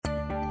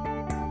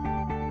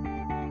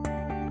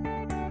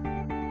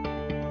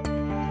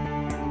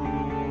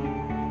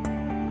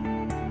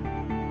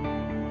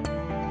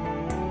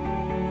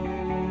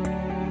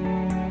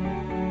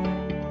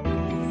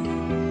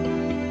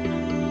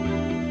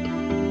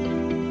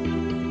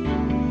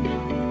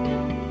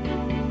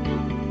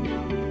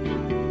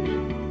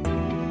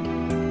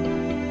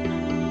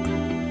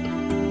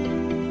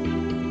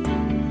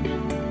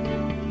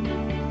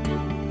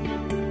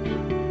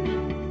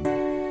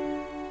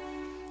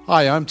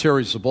Hi, I'm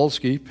Terry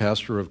Zabolski,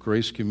 pastor of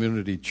Grace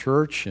Community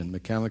Church in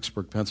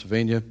Mechanicsburg,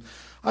 Pennsylvania.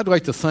 I'd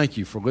like to thank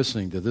you for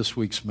listening to this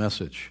week's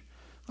message.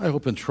 I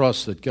hope and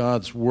trust that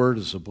God's Word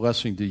is a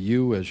blessing to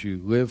you as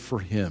you live for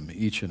Him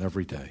each and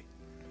every day.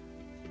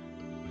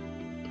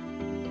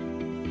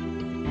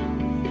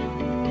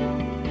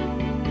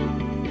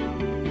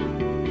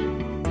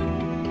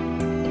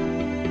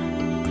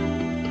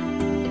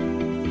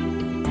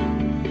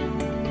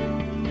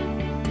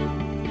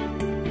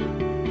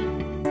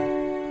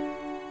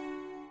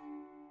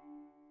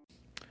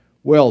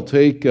 Well,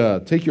 take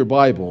your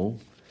Bible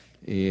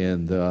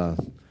and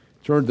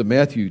turn to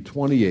Matthew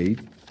 28.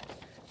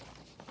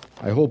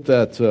 I hope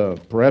that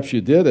perhaps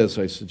you did, as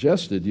I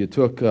suggested. You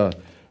took the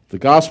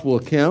gospel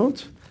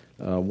account,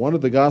 one of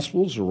the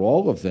gospels or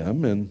all of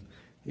them,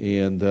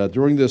 and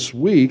during this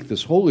week,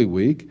 this Holy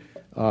Week,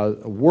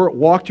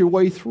 walked your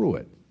way through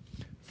it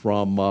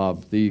from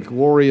the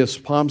glorious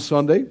Palm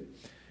Sunday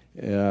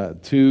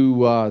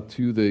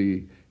to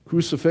the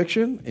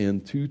crucifixion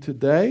and to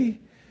today.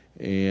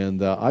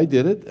 And I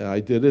did it.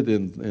 I did it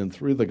in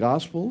three of the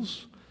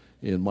Gospels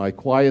in my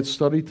quiet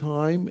study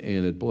time,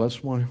 and it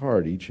blessed my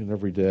heart each and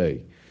every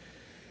day.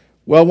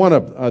 Well, I want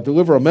to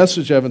deliver a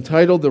message I've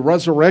entitled The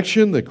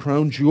Resurrection, the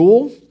Crown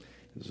Jewel.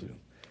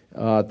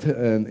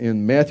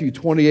 In Matthew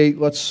 28,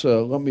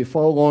 let me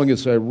follow along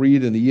as I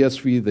read in the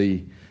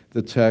ESV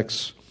the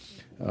text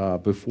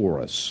before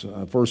us.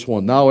 Verse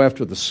 1, Now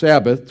after the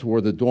Sabbath,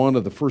 toward the dawn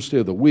of the first day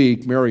of the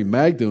week, Mary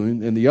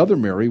Magdalene and the other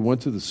Mary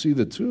went to see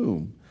the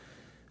tomb.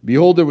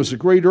 Behold, there was a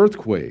great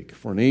earthquake,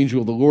 for an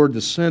angel of the Lord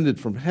descended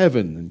from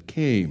heaven and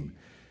came,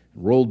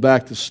 and rolled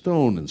back the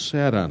stone and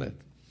sat on it.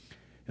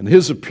 And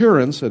his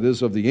appearance, that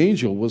is, of the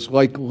angel, was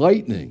like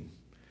lightning,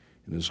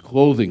 and his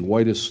clothing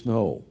white as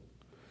snow.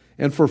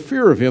 And for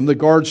fear of him, the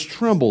guards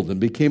trembled and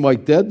became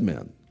like dead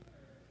men.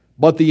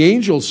 But the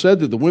angel said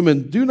to the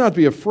women, Do not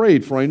be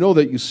afraid, for I know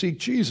that you seek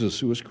Jesus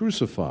who was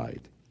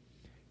crucified.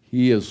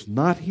 He is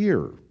not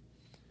here.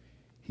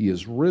 He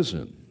is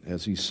risen,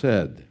 as he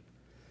said.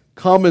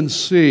 Come and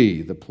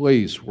see the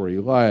place where he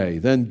lay.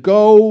 Then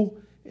go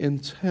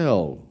and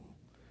tell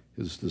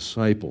his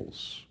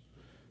disciples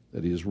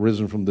that he is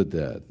risen from the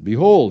dead.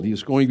 Behold, he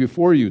is going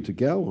before you to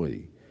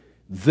Galilee.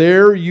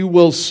 There you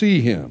will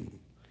see him.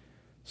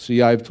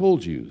 See, I have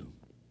told you.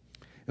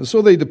 And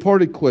so they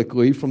departed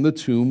quickly from the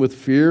tomb with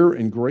fear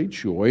and great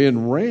joy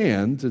and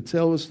ran to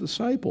tell his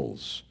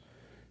disciples.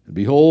 And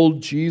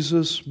behold,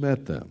 Jesus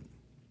met them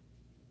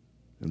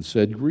and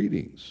said,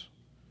 Greetings.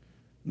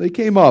 They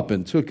came up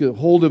and took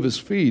hold of his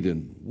feet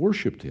and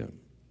worshipped him.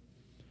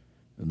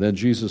 And then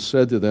Jesus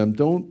said to them,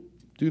 Do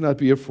not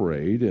be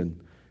afraid, and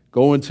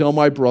go and tell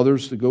my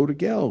brothers to go to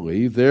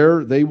Galilee.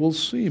 There they will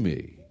see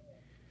me.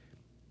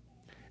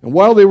 And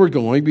while they were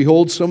going,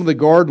 behold, some of the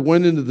guard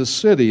went into the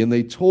city, and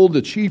they told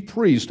the chief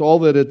priest all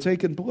that had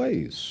taken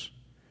place.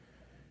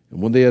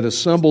 And when they had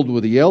assembled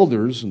with the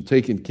elders and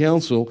taken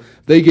counsel,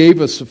 they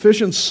gave a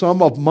sufficient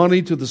sum of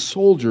money to the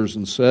soldiers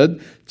and said,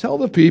 Tell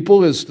the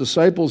people his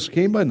disciples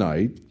came by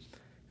night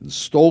and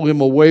stole him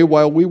away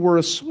while we were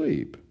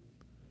asleep.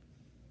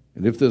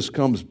 And if this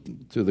comes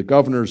to the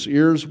governor's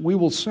ears, we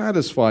will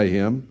satisfy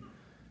him.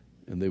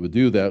 And they would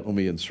do that, let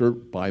me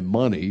insert, by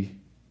money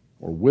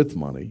or with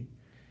money,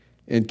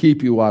 and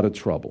keep you out of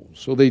trouble.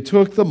 So they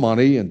took the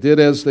money and did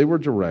as they were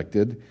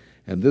directed.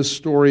 And this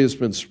story has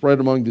been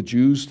spread among the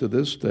Jews to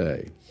this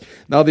day.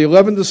 Now the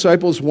 11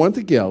 disciples went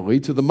to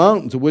Galilee, to the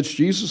mountain to which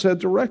Jesus had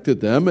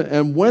directed them,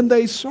 and when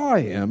they saw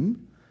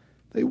him,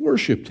 they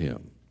worshipped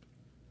him.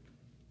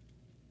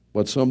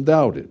 But some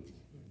doubted.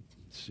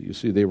 So you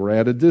see, they were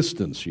at a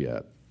distance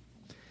yet.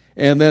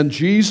 And then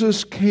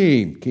Jesus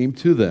came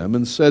to them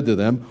and said to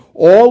them,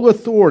 All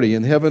authority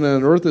in heaven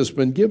and on earth has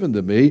been given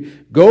to me.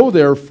 Go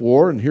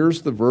therefore, and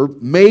here's the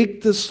verb,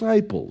 make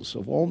disciples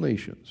of all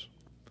nations,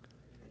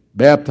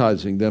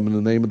 baptizing them in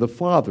the name of the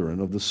Father and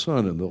of the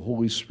Son and the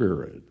Holy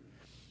Spirit,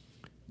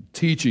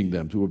 teaching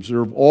them to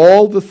observe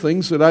all the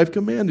things that I've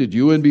commanded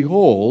you, and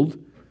behold,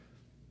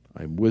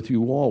 I'm with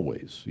you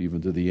always,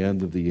 even to the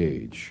end of the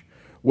age.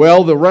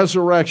 Well, the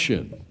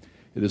resurrection,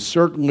 it is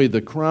certainly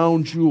the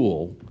crown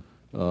jewel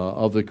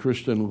of the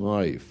Christian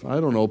life. I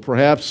don't know,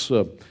 perhaps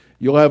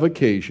you'll have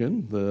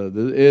occasion.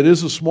 It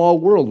is a small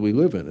world we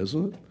live in,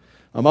 isn't it?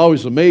 I'm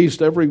always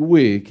amazed every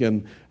week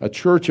in a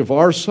church of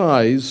our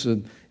size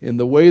and in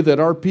the way that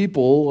our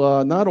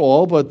people, not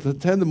all, but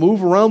tend to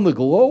move around the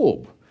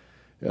globe.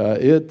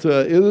 It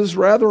is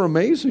rather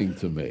amazing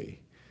to me.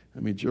 I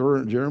mean,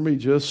 Jeremy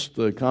just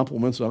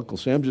compliments Uncle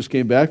Sam, just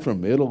came back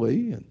from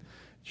Italy. And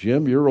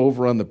Jim, you're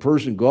over on the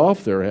Persian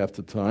Gulf there half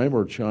the time,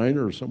 or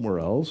China or somewhere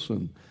else.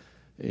 And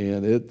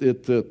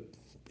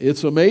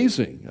it's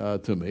amazing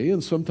to me.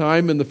 And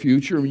sometime in the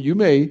future, you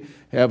may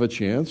have a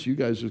chance. You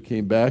guys just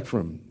came back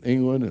from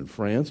England and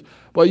France.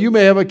 But you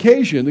may have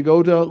occasion to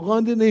go to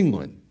London,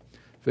 England.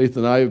 Faith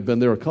and I have been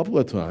there a couple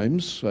of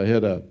times. I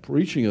had a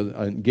preaching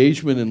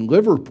engagement in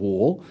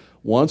Liverpool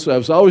once. I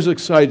was always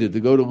excited to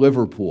go to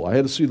Liverpool. I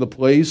had to see the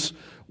place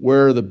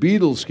where the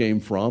Beatles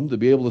came from, to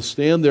be able to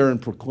stand there and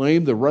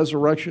proclaim the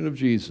resurrection of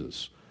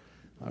Jesus.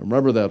 I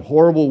remember that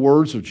horrible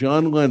words of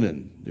John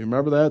Lennon. Do you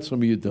remember that? Some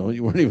of you don't.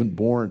 You weren't even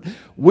born.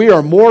 We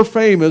are more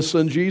famous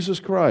than Jesus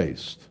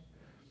Christ.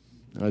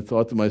 And I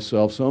thought to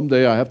myself,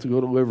 someday I have to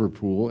go to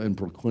Liverpool and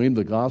proclaim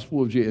the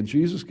gospel of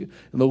Jesus. And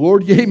the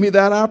Lord gave me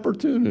that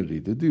opportunity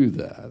to do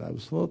that. I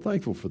was so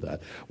thankful for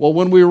that. Well,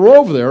 when we were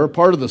over there,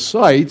 part of the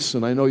sights,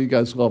 and I know you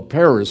guys love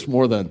Paris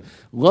more than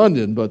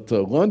London, but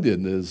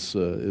London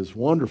is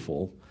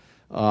wonderful.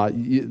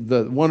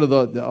 One of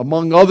the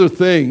among other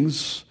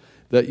things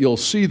that you'll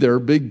see there,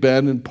 Big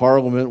Ben and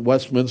Parliament,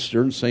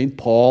 Westminster, and St.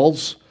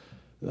 Paul's,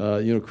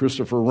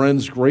 Christopher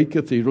Wren's great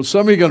cathedral.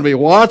 Some of you are going to be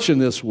watching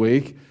this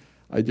week,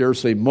 I dare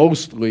say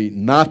mostly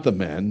not the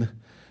men,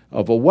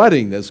 of a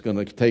wedding that's going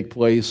to take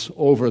place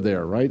over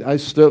there, right?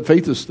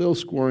 Faith is still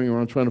scoring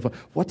around trying to find,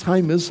 what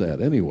time is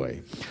that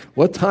anyway?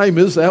 What time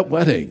is that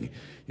wedding?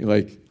 You're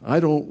like, I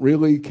don't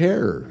really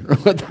care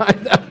what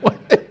time that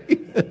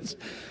wedding is.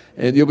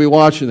 And you'll be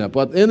watching that.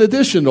 But in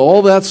addition to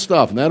all that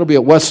stuff, and that'll be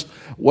at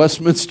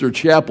Westminster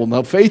Chapel.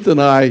 Now, Faith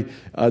and I,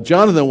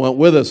 Jonathan went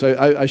with us.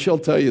 I shall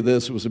tell you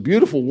this. It was a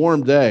beautiful,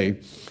 warm day,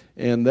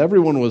 and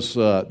everyone was,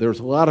 there was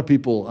a lot of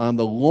people on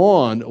the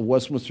lawn of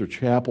Westminster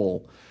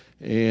Chapel.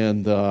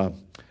 And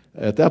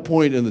at that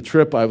point in the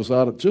trip, I was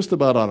just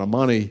about out of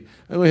money.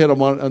 I only had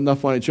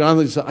enough money.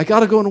 Jonathan said, I got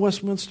to go into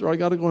Westminster. I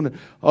got to go into.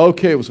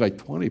 Okay, it was like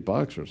 $20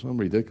 or something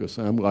ridiculous.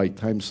 I'm like,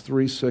 times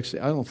 360.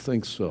 I don't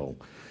think so.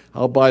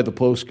 I'll buy the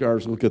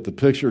postcards, look at the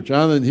picture.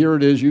 Jonathan, here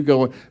it is. You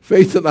go.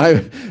 Faith and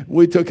I,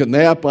 we took a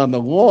nap on the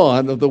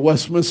lawn of the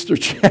Westminster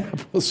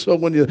Chapel. So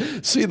when you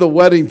see the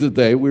wedding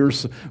today, we were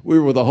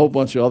with a whole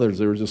bunch of others.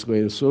 They were just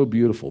going, it's so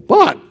beautiful.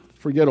 But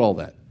forget all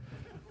that.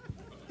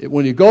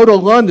 When you go to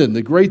London,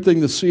 the great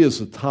thing to see is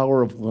the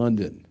Tower of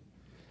London.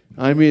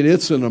 I mean,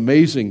 it's an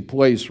amazing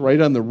place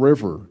right on the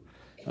river.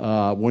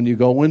 When you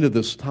go into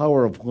this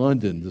Tower of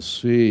London to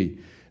see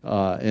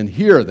and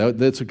hear,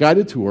 that's a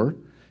guided tour.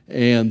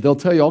 And they'll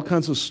tell you all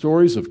kinds of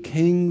stories of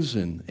kings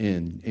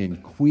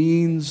and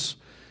queens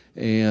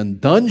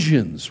and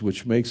dungeons,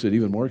 which makes it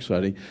even more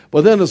exciting.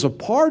 But then as a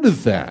part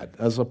of that,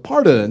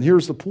 and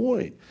here's the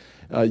point,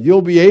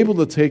 you'll be able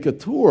to take a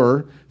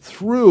tour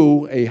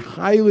through a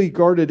highly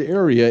guarded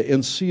area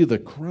and see the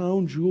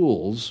crown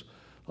jewels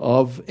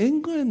of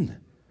England.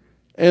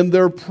 And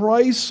they're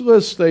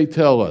priceless, they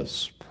tell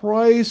us.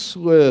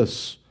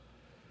 Priceless.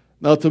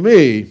 Now, to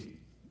me,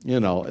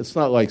 it's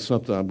not like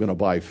something I'm going to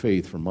buy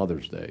Faith for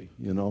Mother's Day,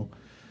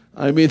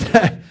 I mean,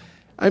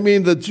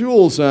 the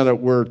jewels on it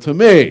were, to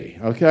me,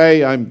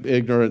 okay, I'm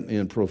ignorant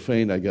and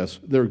profane, I guess,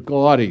 they're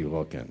gaudy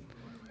looking.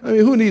 I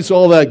mean, who needs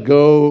all that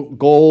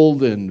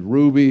gold and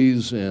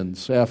rubies and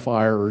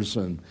sapphires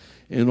and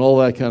all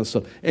that kind of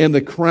stuff? And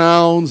the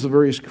crowns, the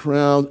various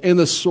crowns, and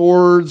the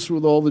swords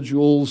with all the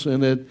jewels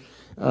in it.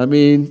 I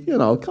mean,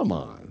 come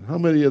on. How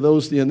many of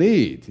those do you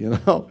need,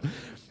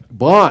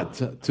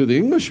 But to the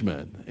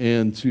Englishmen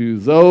and to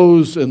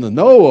those in the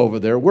know over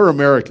there, we're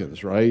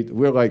Americans, right?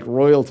 We're like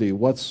royalty.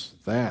 What's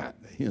that?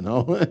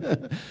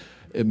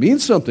 It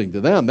means something to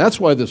them. That's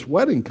why this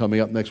wedding coming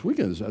up next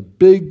weekend is a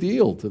big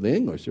deal to the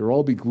English. They'll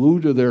all be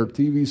glued to their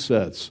TV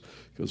sets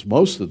because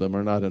most of them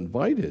are not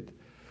invited.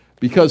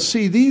 Because,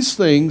 see, these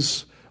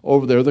things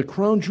over there, the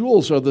crown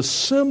jewels, are the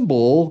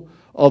symbol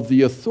of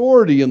the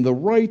authority and the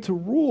right to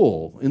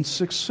rule in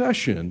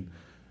succession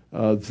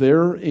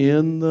there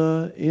in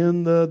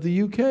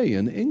the UK,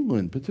 in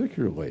England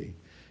particularly,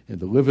 and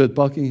to live at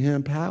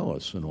Buckingham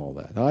Palace and all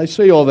that. Now, I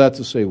say all that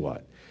to say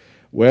what?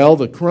 Well,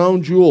 the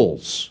crown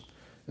jewels.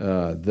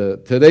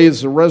 Today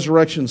is the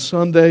Resurrection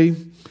Sunday,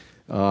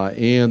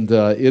 and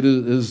it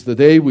is the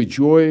day we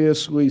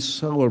joyously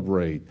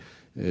celebrate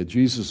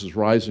Jesus is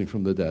rising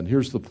from the dead. And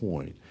here's the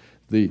point.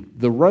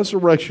 The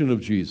resurrection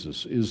of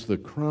Jesus is the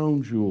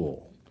crown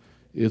jewel.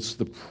 It's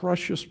the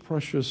precious,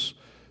 precious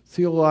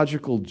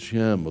theological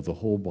gem of the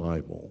whole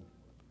Bible.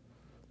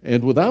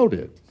 And without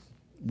it,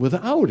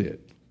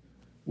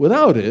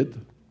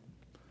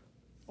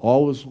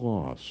 all is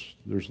lost.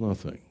 There's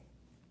nothing.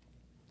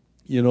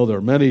 There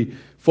are many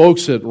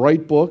folks that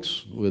write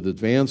books with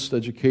advanced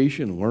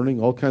education, learning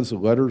all kinds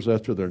of letters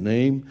after their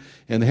name,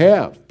 and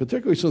have,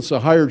 particularly since the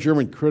higher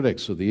German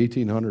critics of the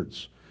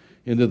 1800s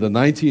into the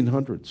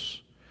 1900s.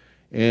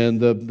 And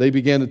they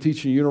began to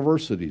teach in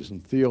universities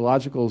and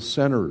theological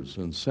centers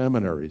and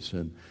seminaries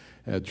and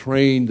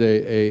trained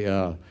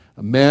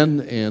men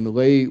and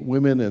lay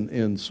women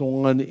and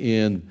so on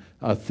in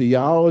a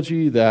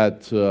theology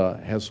that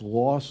has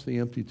lost the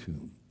empty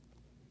tomb.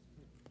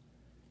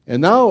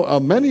 And now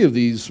many of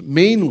these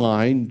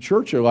mainline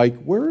churches are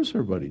like, where is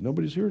everybody?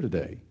 Nobody's here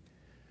today.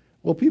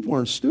 Well, people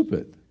aren't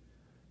stupid.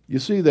 You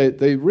see,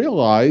 they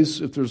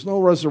realize if there's no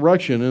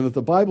resurrection and if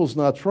the Bible's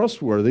not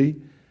trustworthy,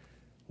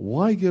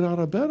 why get out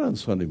of bed on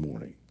Sunday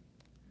morning?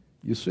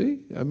 You see?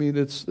 I mean,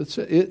 it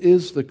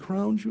is the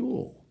crown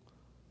jewel.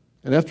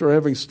 And after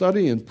having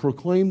studied and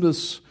proclaimed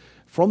this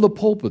from the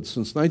pulpit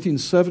since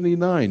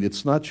 1979,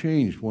 it's not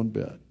changed one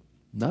bit.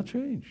 Not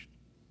changed.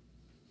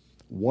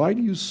 Why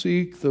do you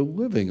seek the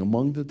living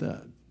among the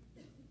dead?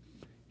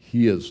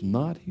 He is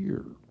not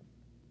here.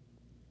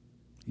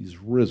 He's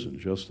risen,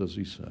 just as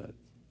he said.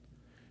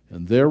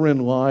 And therein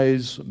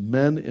lies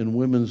men and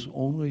women's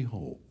only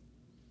hope.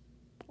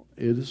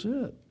 It is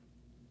it.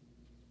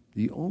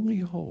 The only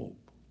hope.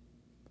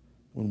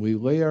 When we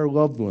lay our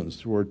loved ones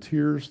through our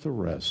tears to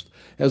rest,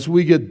 as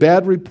we get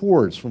bad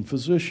reports from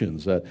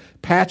physicians that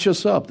patch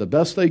us up the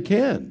best they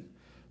can,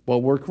 but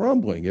we're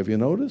crumbling. Have you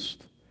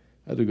noticed?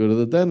 I had to go to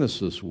the dentist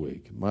this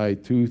week. My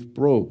tooth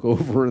broke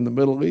over in the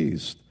Middle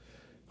East,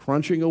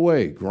 crunching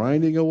away,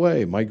 grinding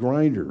away, my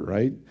grinder,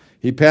 right?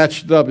 He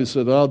patched it up. He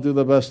said, I'll do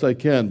the best I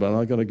can, but I'm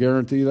not going to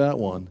guarantee that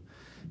one.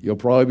 You'll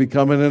probably be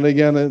coming in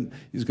again, and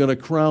he's going to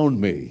crown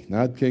me,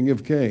 not King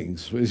of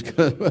Kings. He's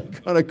going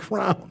to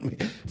crown me.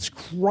 It's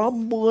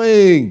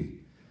crumbling.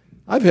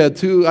 I've had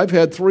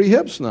 3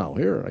 hips now.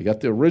 Here, I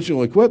got the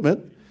original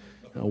equipment.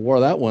 I wore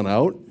that one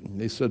out.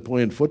 They said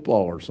playing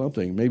football or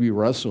something, maybe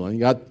wrestling.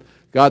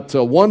 Got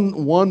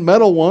one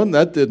metal one.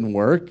 That didn't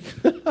work.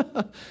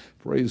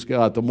 Praise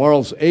God.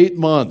 Tomorrow's 8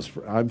 months.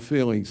 I'm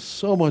feeling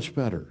so much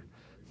better.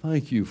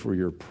 Thank you for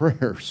your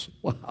prayers.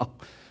 Wow.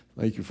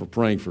 Thank you for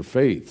praying for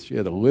Faith. She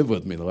had to live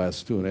with me the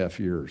last 2.5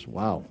 years.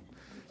 Wow.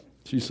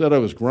 She said I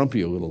was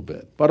grumpy a little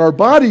bit. But our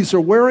bodies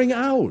are wearing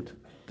out.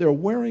 They're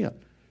wearing out.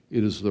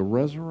 It is the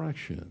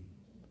resurrection.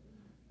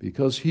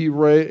 Because he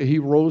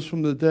rose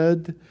from the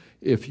dead,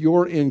 if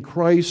you're in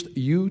Christ,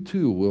 you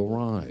too will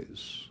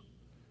rise.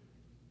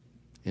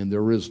 And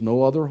there is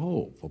no other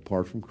hope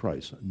apart from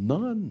Christ.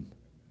 None.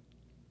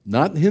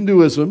 Not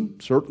Hinduism,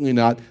 certainly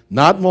not.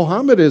 Not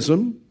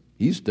Mohammedanism.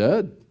 He's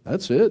dead.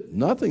 That's it.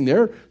 Nothing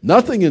there.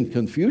 Nothing in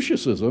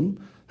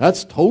Confucianism.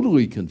 That's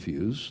totally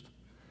confused.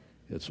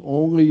 It's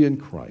only in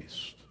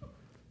Christ.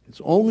 It's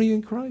only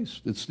in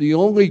Christ. It's the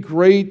only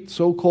great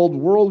so-called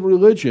world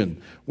religion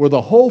where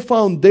the whole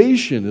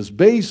foundation is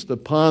based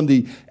upon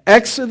the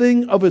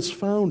exiting of its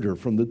founder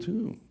from the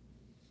tomb.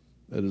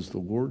 That is the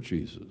Lord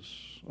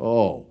Jesus.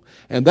 Oh,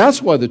 and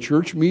that's why the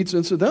church meets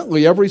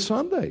incidentally every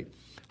Sunday.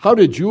 How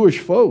did Jewish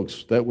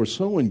folks that were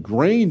so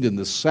ingrained in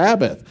the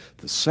Sabbath,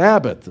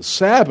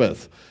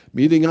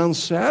 meeting on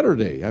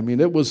Saturday? I mean,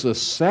 it was a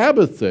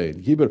Sabbath day.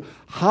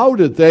 How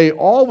did they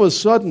all of a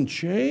sudden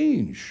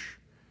change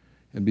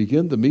and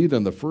begin to meet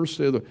on the first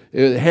day of the...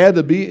 It had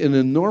to be an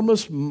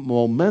enormous,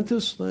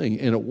 momentous thing,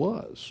 and it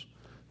was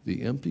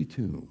the empty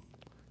tomb.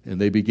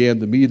 And they began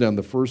to meet on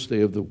the first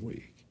day of the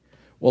week.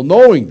 Well,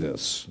 knowing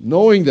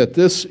that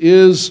this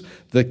is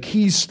the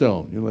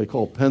keystone, they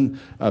call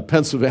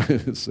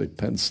Pennsylvania, say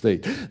Penn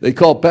State, they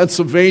call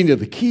Pennsylvania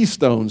the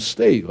keystone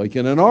state, like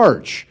in an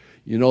arch.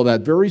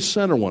 That very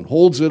center one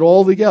holds it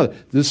all together.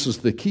 This is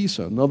the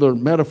keystone, another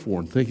metaphor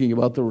in thinking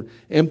about the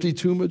empty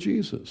tomb of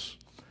Jesus.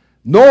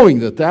 Knowing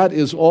that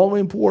is all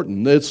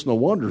important, it's no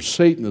wonder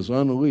Satan has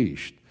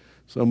unleashed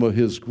some of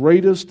his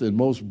greatest and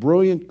most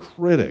brilliant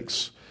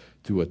critics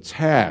to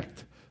attack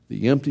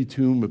the empty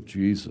tomb of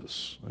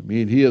Jesus. I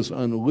mean, he has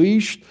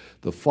unleashed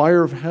the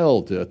fire of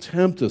hell to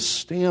attempt to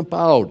stamp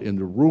out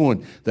into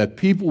ruin that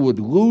people would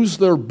lose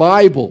their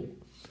Bible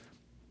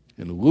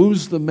and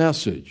lose the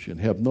message and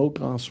have no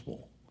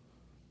gospel.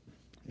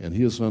 And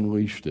he has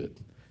unleashed it.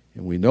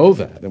 And we know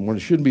that, and one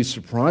shouldn't be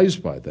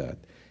surprised by that.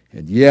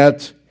 And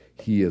yet,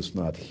 he is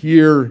not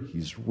here.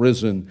 He's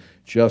risen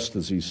just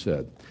as he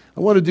said. I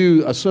want to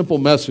do a simple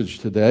message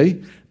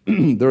today.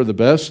 They're the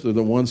best. They're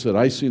the ones that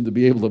I seem to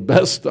be able to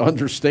best to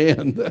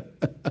understand.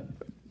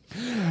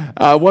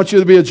 I want you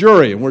to be a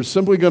jury, and we're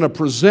simply going to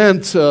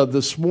present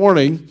this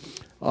morning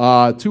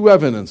 2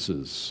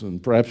 evidences.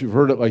 And perhaps you've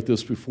heard it like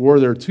this before.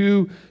 There are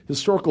 2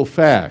 historical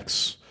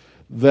facts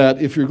that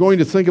if you're going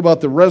to think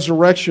about the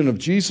resurrection of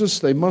Jesus,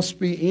 they must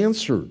be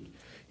answered.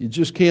 You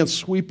just can't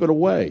sweep it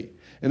away.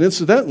 And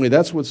incidentally,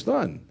 that's what's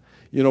done.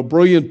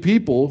 Brilliant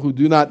people who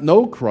do not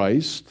know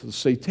Christ,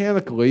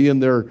 satanically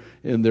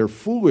in their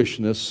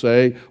foolishness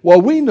say,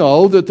 well, we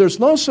know that there's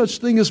no such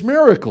thing as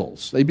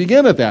miracles. They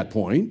begin at that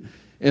point,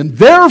 and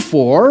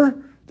therefore,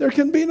 there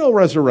can be no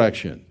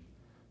resurrection.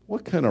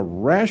 What kind of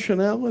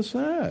rationale is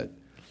that?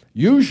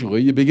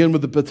 Usually, you begin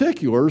with the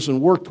particulars and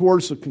work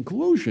towards the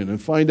conclusion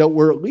and find out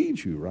where it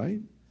leads you,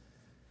 right?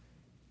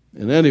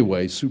 And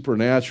anyway,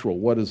 supernatural,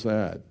 what is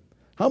that?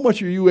 How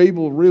much are you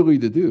able really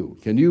to do?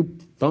 Can you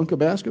dunk a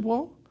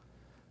basketball?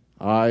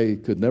 I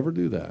could never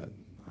do that.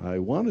 I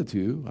wanted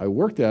to. I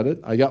worked at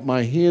it. I got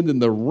my hand in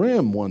the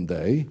rim one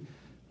day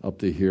up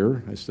to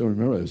here. I still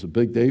remember it was a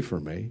big day for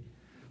me.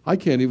 I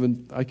could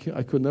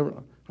never.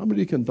 How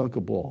many can dunk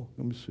a ball?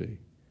 Let me see.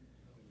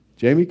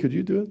 Jamie, could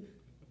you do it?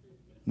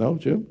 No,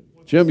 Jim?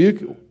 Jim, you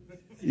could.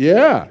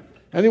 Yeah.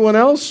 Anyone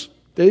else?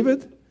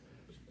 David?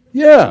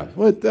 Yeah.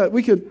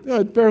 We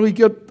could barely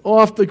get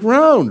off the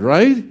ground,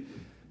 right?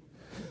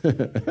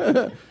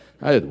 I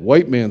had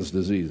white man's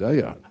disease.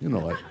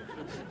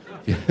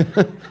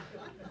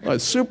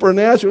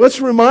 Supernatural. Let's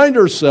remind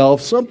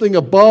ourselves something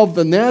above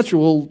the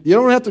natural. You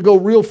don't have to go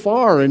real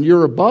far and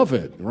you're above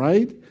it,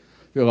 right?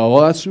 You go,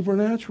 well, that's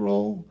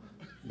supernatural.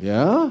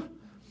 Yeah?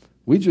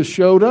 We just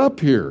showed up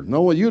here.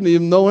 No, you didn't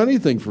even know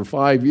anything for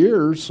 5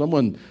 years.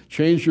 Someone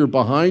changed your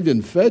behind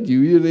and fed you.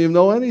 You didn't even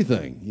know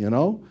anything,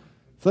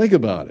 Think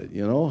about it,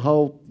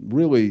 how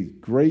really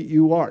great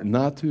you are.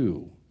 Not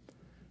to.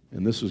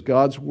 And this is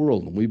God's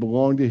world, and we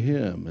belong to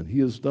Him, and He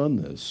has done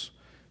this.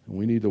 And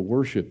we need to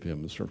worship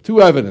Him.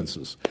 Two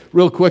evidences.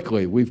 Real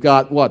quickly, we've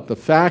got what? The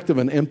fact of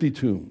an empty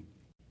tomb.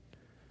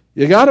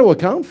 You got to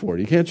account for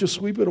it. You can't just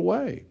sweep it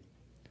away.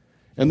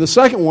 And the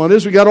second one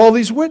is we got all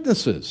these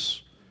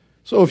witnesses.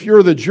 So if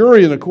you're the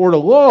jury in a court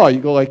of law, you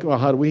go like, well,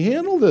 how do we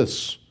handle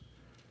this?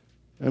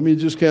 I mean,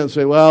 you just can't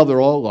say, well, they're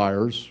all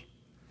liars,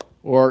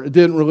 or it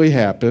didn't really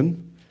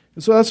happen.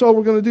 And so that's all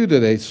we're going to do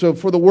today. So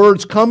for the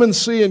words, come and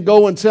see and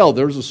go and tell,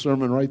 there's a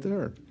sermon right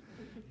there.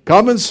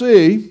 Come and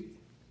see.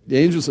 The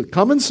angel said,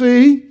 come and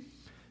see.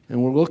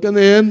 And we're looking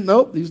in.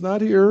 Nope, he's not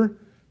here.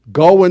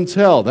 Go and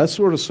tell. That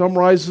sort of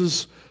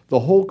summarizes the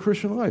whole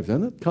Christian life,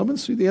 doesn't it? Come and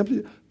see the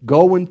empty.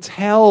 Go and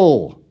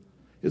tell.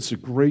 It's a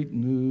great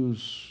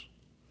news.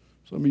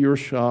 Some of you are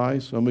shy.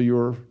 Some of you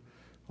are,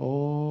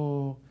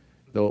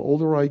 the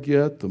older I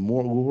get, the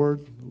more,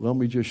 Lord, let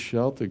me just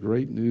shout the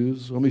great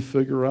news. Let me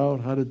figure out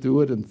how to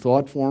do it in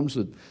thought forms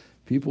that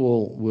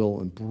people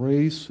will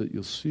embrace, that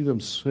you'll see them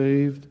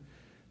saved.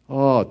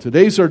 Oh,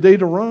 today's our day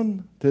to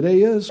run.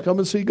 Today is. Come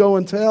and see, go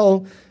and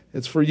tell.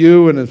 It's for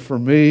you and it's for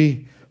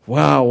me.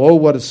 Wow, oh,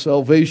 what a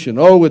salvation.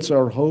 Oh, it's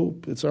our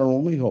hope. It's our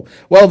only hope.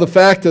 Well, the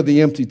fact of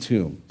the empty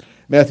tomb.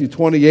 Matthew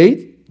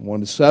 28,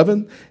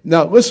 1-7.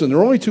 Now, listen, there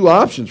are only two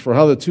options for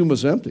how the tomb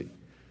was empty.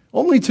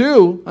 Only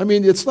two. I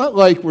mean, it's not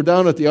like we're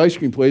down at the ice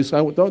cream place.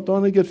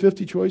 Don't they get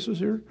 50 choices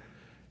here?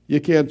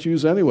 You can't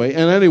choose anyway.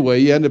 And anyway,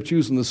 you end up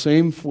choosing the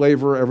same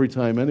flavor every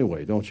time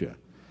anyway, don't you?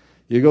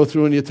 You go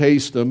through and you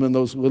taste them in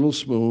those little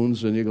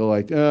spoons, and you go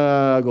like,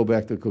 I'll go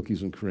back to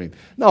cookies and cream.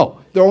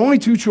 No, there are only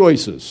two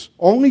choices.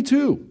 Only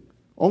two.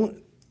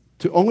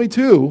 Only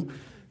two,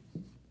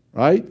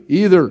 right?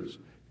 Either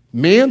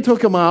man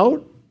took him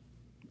out,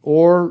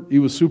 or he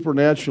was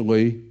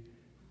supernaturally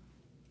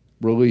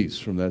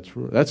released from that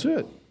truth. That's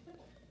it.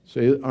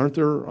 Say, aren't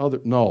there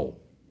other? No.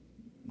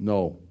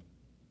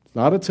 It's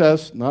not a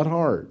test, not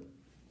hard.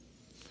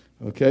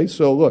 Okay,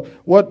 so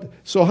look,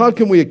 so how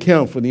can we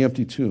account for the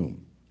empty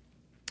tomb?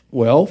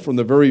 Well, from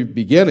the very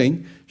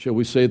beginning, shall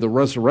we say the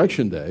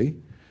resurrection day,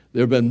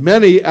 there have been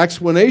many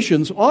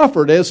explanations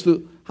offered as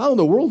to how in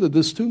the world did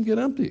this tomb get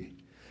empty?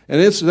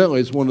 And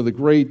incidentally, it's one of the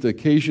great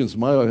occasions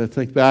in my life. I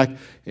think back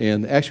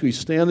and actually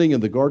standing in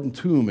the garden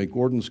tomb at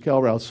Gordon's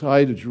Calvary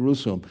outside of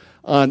Jerusalem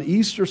on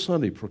Easter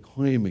Sunday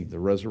proclaiming the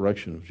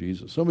resurrection of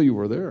Jesus. Some of you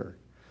were there.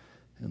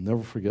 And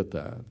never forget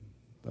that.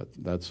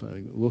 That's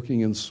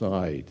looking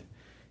inside.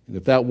 And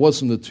if that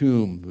wasn't the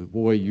tomb,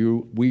 boy,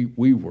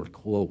 we were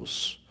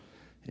close.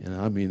 And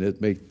I mean,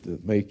 it make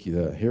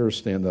the hair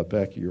stand up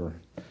back of your,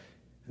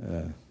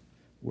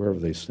 wherever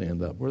they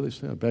stand up. Where do they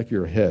stand up? Back of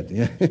your head.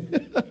 Yeah.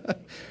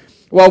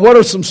 Well, what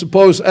are some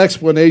supposed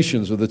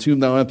explanations of the tomb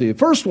now empty? The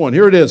first one,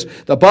 here it is.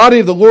 The body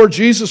of the Lord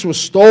Jesus was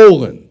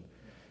stolen.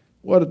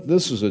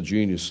 This is a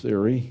genius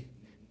theory.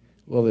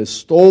 Well, they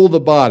stole the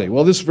body.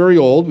 Well, this is very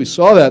old. We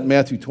saw that in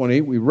Matthew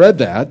 28. We read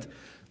that.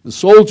 The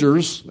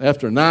soldiers,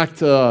 after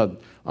knocked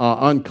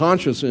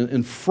unconscious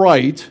in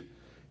fright,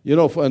 you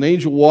know, if an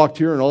angel walked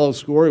here in all of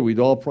his glory, we'd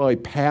all probably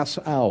pass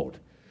out.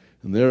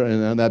 And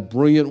on that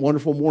brilliant,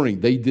 wonderful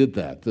morning, they did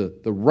that.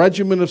 The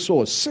regiment of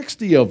soldiers,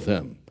 60 of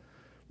them,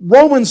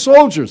 Roman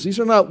soldiers. These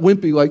are not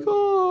wimpy like,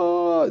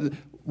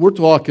 we're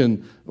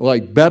talking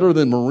like better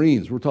than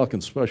Marines. We're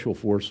talking special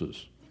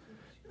forces,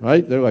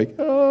 right? They're like,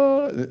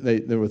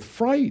 they're with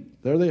fright.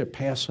 There they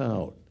pass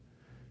out.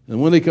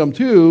 And when they come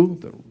to,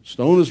 the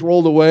stone is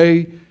rolled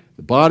away,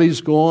 the body's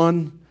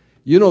gone.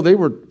 You know,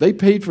 they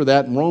paid for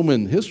that in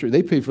Roman history.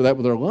 They paid for that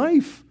with their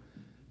life.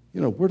 You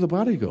know, where'd the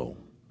body go?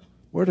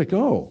 Where'd it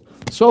go?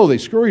 So they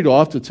scurried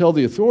off to tell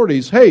the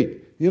authorities, hey,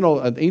 you know,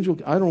 an angel,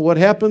 I don't know what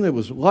happened. It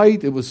was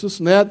light. It was this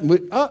and that. And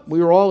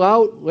we were all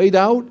out, laid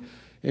out.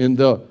 And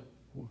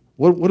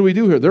what do we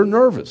do here? They're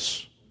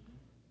nervous.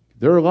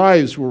 Their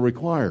lives were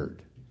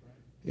required.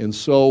 And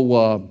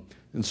so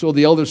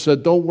the elders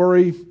said, don't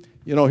worry.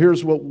 You know,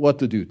 here's what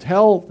to do.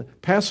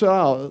 Pass it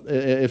out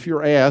if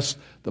you're asked.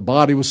 The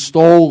body was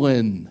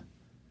stolen.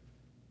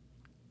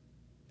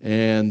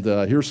 And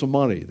here's some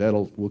money.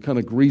 We'll kind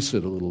of grease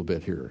it a little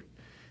bit here.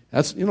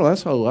 That's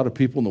how a lot of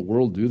people in the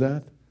world do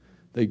that.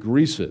 They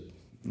grease it.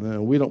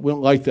 We don't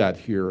like that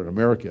here in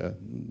America,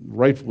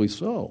 rightfully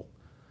so.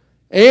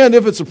 And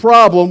if it's a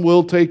problem,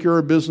 we'll take care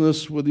of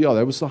business with the other.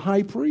 That was the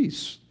high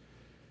priest.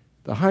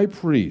 The high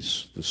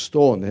priest, the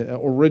stolen,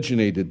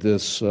 originated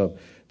this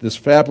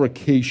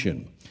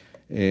fabrication.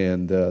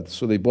 And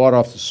so they bought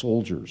off the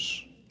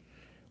soldiers.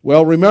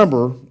 Well,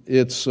 remember,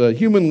 it's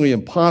humanly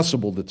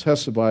impossible to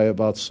testify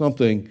about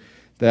something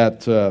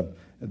that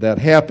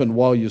happened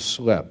while you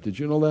slept. Did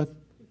you know that?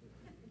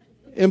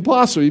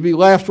 Impossible. You'd be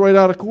laughed right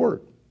out of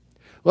court.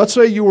 Let's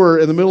say you were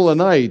in the middle of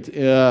the night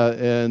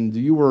and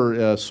you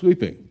were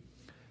sleeping,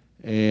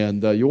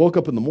 and you woke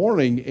up in the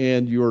morning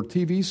and your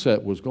TV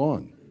set was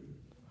gone.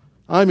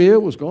 I mean,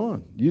 it was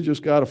gone. You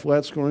just got a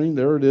flat screen.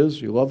 There it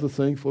is. You love the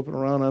thing, flipping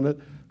around on it.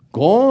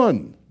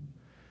 Gone.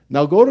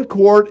 Now go to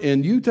court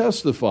and you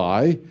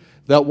testify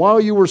that while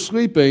you were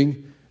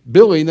sleeping,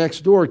 Billy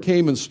next door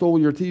came and stole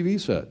your TV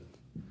set.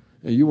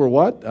 And you were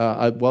what?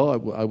 I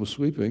was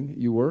sleeping.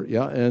 You were?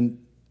 Yeah.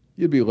 And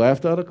you'd be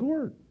laughed out of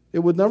court. It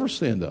would never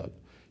stand up.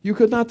 You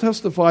could not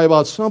testify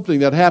about something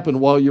that happened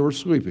while you were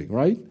sleeping,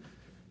 right?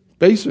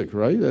 Basic,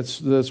 right?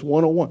 That's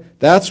 101.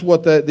 That's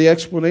what the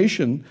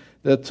explanation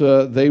that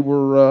they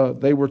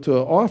were to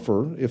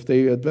offer if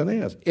they had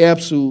been asked.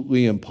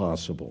 Absolutely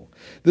impossible.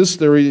 This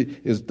theory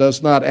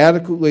does not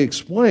adequately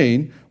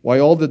explain why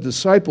all the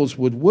disciples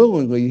would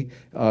willingly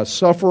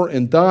suffer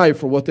and die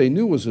for what they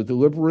knew was a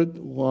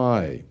deliberate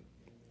lie.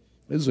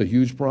 This is a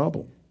huge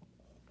problem.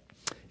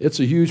 It's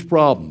a huge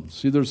problem.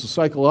 See, there's a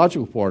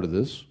psychological part of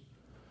this,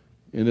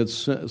 and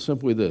it's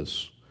simply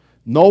this.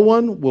 No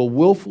one will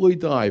willfully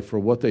die for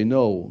what they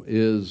know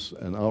is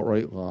an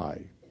outright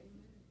lie.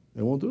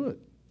 They won't do it.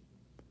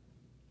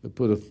 They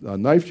put a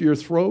knife to your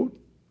throat,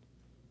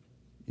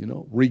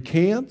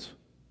 recant.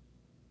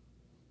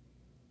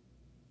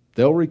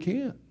 They'll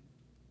recant.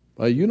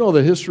 You know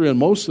the history on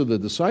most of the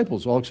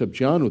disciples, all except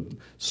John, who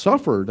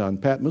suffered on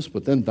Patmos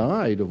but then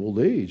died of old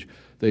age.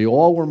 They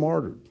all were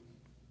martyred.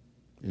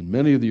 And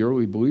many of the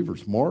early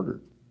believers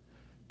martyred.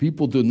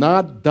 People do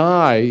not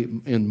die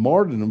in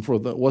martyrdom for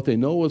what they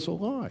know is a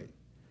lie.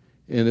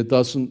 And it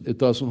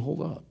doesn't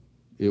hold up.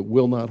 It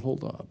will not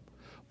hold up.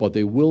 But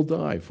they will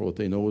die for what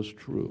they know is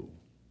true.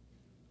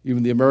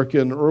 Even the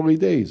American early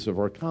days of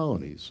our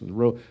colonies,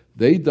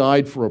 they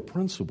died for a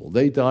principle.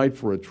 They died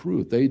for a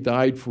truth. They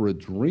died for a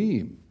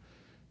dream.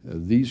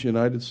 These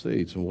United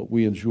States and what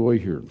we enjoy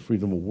here,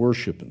 freedom of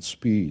worship and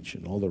speech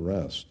and all the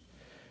rest.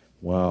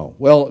 Wow.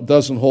 Well, it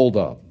doesn't hold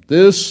up.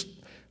 This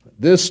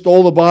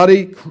stole the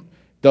body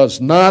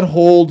does not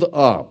hold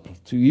up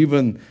to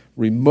even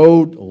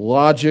remote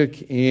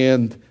logic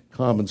and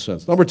common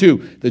sense. Number two,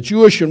 the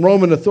Jewish and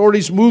Roman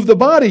authorities moved the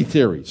body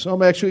theory.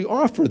 Some actually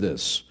offer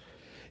this.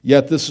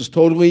 Yet this is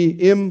totally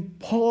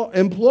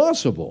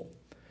implausible.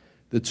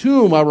 The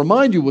tomb, I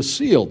remind you, was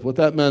sealed. What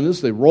that meant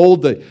is they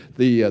rolled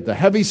the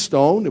heavy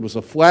stone. It was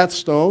a flat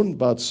stone,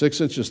 about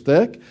 6 inches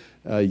thick,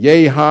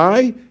 yay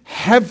high,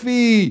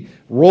 heavy,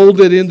 rolled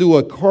it into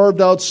a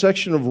carved-out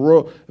section of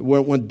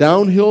went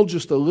downhill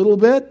just a little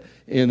bit,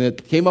 and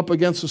it came up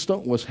against the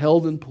stone, was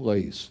held in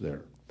place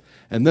there.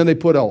 And then they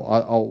put a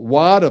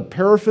wad of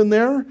paraffin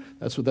there.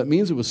 That's what that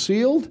means. It was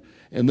sealed.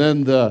 And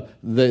then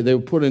they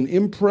would put an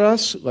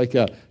impress, like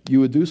you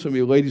would do, some of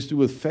you ladies do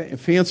with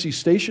fancy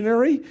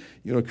stationery.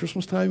 At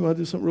Christmas time, you want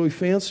to do something really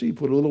fancy.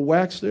 Put a little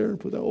wax there.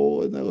 Put that,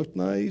 doesn't that look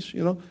nice?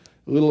 A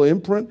little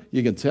imprint.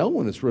 You can tell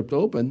when it's ripped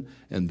open.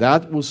 And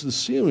that was the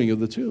sealing of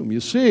the tomb.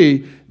 You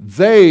see,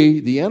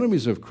 the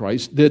enemies of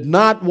Christ, did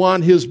not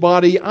want his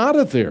body out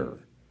of there.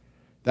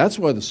 That's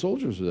why the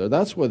soldiers were there.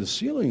 That's why the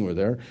sealing were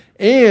there.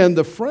 And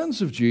the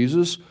friends of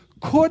Jesus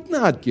could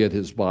not get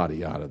his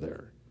body out of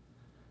there.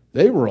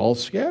 They were all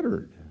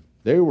scattered.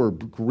 They were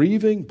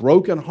grieving,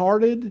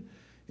 brokenhearted.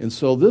 And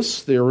so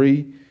this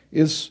theory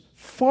is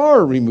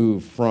far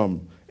removed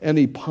from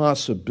any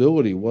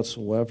possibility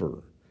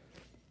whatsoever.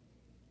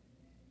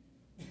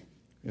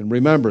 And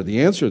remember,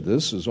 the answer to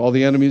this is all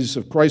the enemies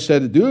of Christ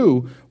had to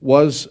do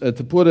was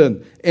to put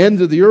an end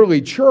to the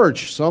early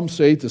church. Some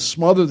say to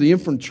smother the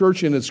infant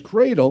church in its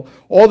cradle.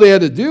 All they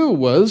had to do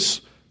was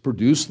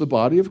produce the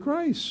body of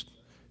Christ.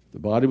 The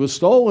body was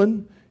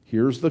stolen.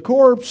 Here's the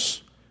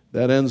corpse.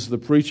 That ends the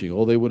preaching.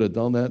 Oh, they would have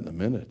done that in a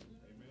minute.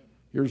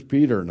 Here's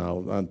Peter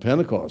now on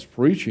Pentecost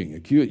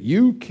preaching.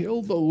 You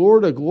killed the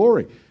Lord of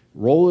glory.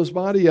 Roll his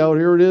body out.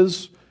 Here it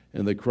is.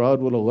 And the crowd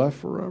would have left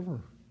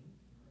forever.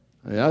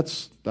 And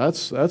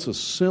that's a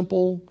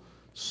simple,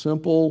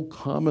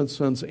 common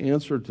sense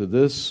answer to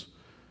this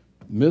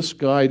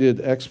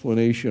misguided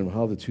explanation of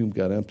how the tomb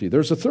got empty.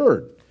 There's a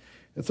third.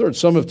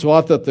 Some have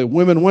taught that the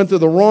women went to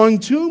the wrong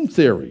tomb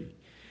theory.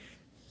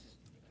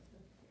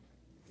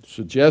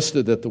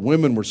 Suggested that the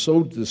women were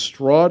so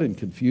distraught and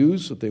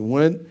confused that they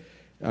went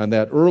on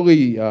that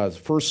early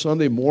first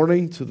Sunday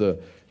morning to the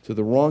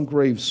wrong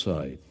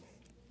gravesite.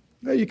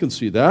 Now you can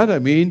see that. I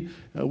mean,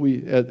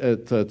 we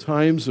at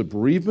times of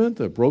bereavement,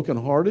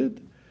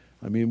 brokenhearted.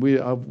 I mean, we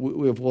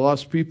have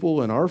lost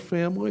people in our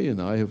family,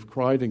 and I have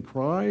cried,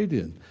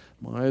 and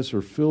my eyes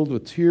are filled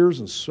with tears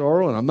and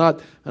sorrow. And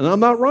I'm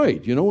not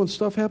right. When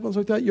stuff happens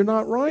like that, you're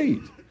not right.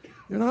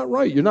 You're not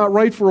right. You're not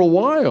right for a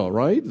while,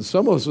 right? And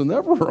some of us are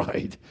never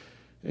right.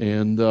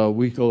 And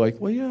we go like,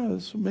 well, yeah,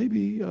 so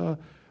maybe.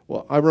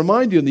 Well, I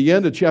remind you, in the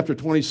end of chapter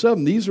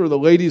 27, these are the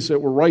ladies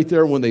that were right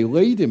there when they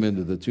laid him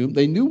into the tomb.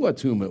 They knew what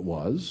tomb it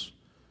was.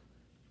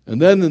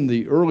 And then in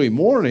the early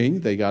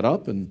morning, they got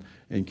up and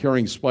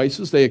carrying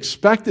spices. They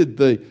expected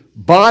the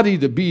body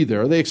to be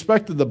there. They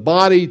expected the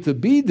body to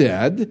be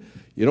dead.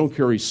 You don't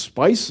carry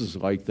spices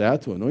like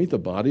that to anoint the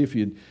body if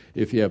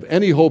you have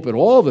any hope at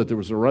all that there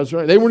was a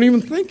resurrection. They weren't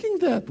even thinking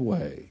that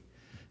way.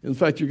 In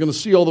fact, you're going to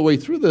see all the way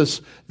through this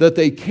that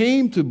they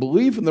came to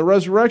believe in the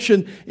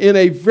resurrection in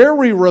a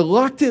very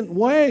reluctant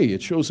way.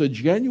 It shows a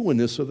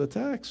genuineness of the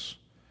text.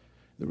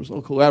 There was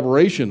no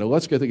collaboration. Now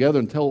let's get together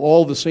and tell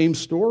all the same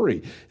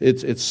story.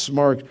 It's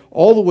marked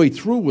all the way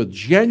through with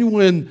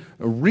genuine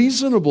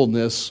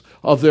reasonableness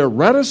of their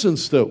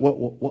reticence to,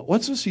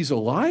 what's this, he's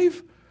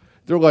alive?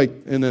 They're like,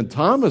 and then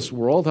Thomas,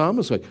 we're all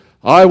Thomas, like,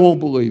 I won't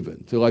believe it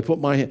until I put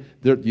my hand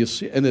there. You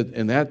see, and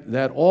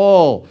that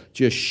all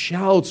just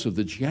shouts of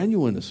the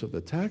genuineness of the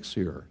text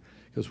here,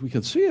 because we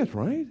can see it,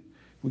 right?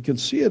 We can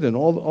see it in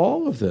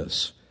all of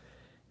this.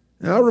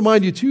 And I'll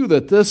remind you, too,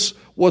 that this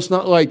was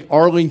not like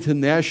Arlington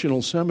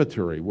National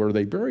Cemetery where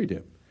they buried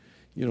him.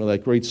 You know,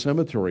 that great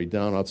cemetery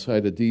down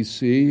outside of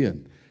D.C.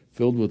 and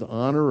filled with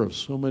honor of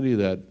so many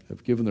that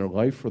have given their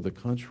life for the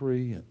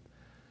country. And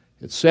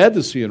it's sad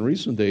to see in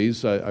recent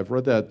days, I've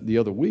read that the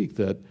other week,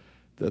 that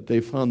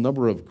they found a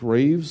number of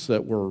graves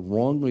that were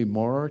wrongly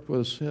marked. What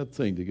a sad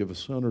thing to give a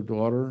son or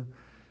daughter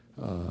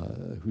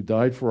who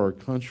died for our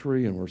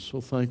country, and we're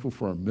so thankful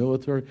for our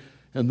military,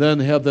 and then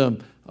have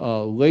them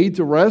laid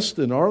to rest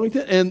in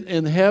Arlington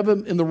and have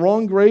them in the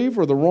wrong grave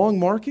or the wrong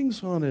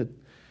markings on it.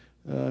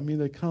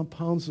 It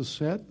compounds the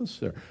sadness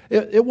there.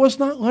 It was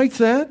not like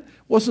that. It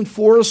wasn't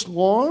Forest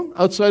Lawn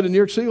outside of New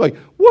York City, like,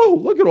 whoa,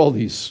 look at all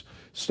these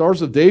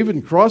Stars of David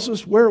and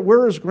crosses.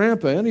 Where is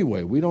Grandpa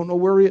anyway? We don't know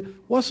where he is.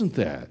 Wasn't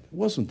that.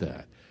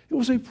 It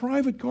was a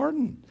private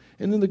garden.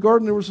 And in the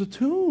garden there was a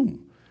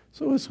tomb.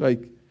 So it's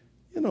like,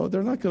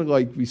 they're not going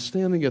to be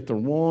standing at the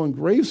wrong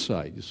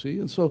graveside, you see.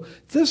 And so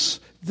this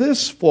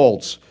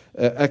false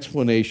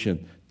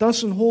explanation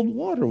doesn't hold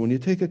water when you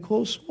take a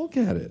close look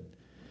at it.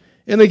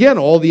 And again,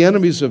 all the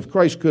enemies of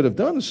Christ could have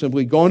done is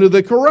simply gone to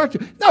the corrector.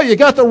 No, you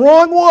got the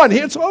wrong one.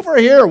 It's over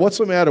here. What's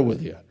the matter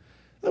with you?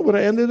 That would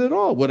have ended it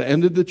all. It would have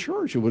ended the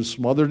church. It would have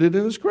smothered it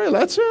in his grave.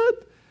 That's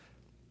it.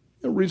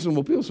 And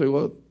reasonable people say,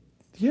 well,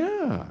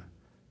 yeah.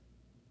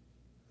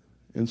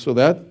 And so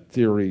that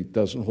theory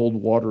doesn't hold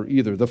water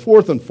either. The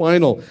fourth and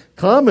final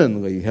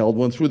commonly held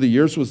one through the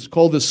years was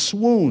called the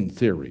swoon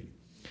theory.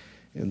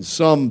 And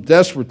some,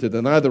 desperate to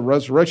deny the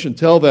resurrection,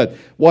 tell that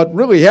what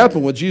really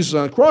happened with Jesus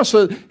on the cross,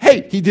 said,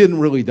 hey, he didn't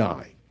really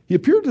die. He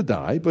appeared to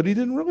die, but he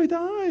didn't really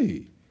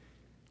die.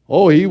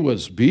 Oh, he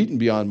was beaten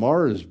beyond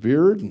mar, his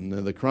beard, and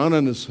the crown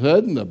on his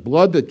head, and the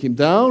blood that came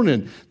down,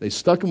 and they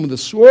stuck him with a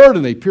sword,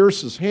 and they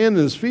pierced his hand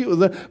and his feet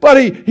with it.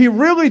 But he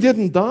really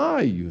didn't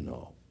die,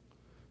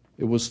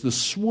 It was the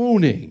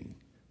swooning,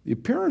 the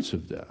appearance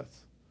of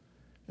death.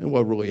 And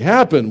what really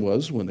happened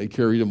was when they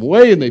carried him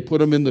away and they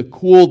put him in the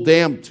cool,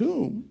 damp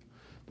tomb,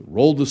 they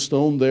rolled the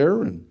stone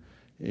there, and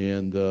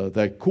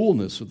that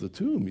coolness of the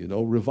tomb,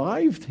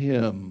 revived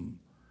him.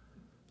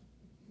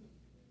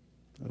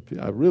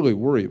 I really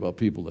worry about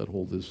people that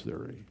hold this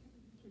theory.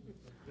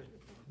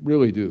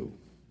 Really do.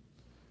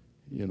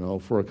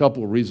 For a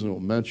couple of reasons we'll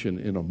mention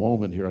in a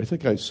moment here. I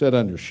think I said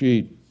on your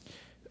sheet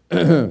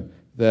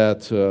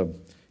that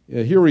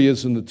here he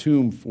is in the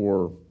tomb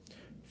for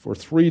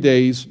 3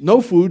 days.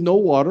 No food, no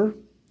water.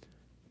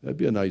 That'd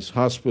be a nice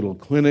hospital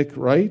clinic,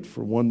 right?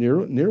 For one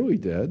nearly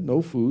dead.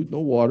 No food, no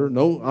water,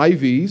 no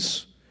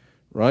IVs,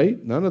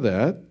 right? None of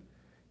that.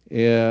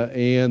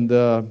 And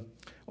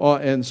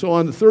so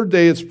on the third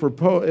day, it's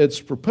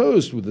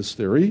proposed with this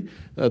theory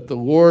that the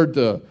Lord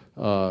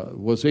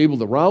was able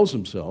to rouse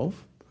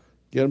himself,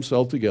 get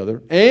himself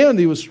together, and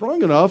he was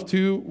strong enough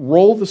to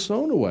roll the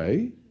stone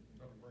away.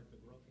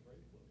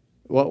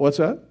 What's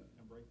that?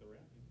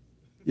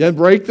 And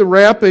break the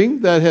wrapping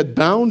that had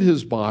bound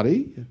his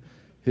body,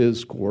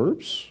 his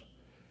corpse.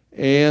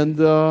 And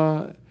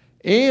not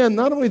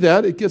only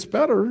that, it gets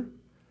better.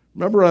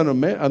 Remember on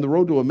the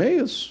road to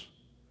Emmaus,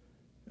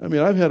 I've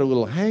had a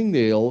little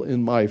hangnail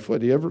in my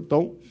foot.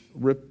 Don't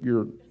rip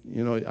your,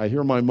 I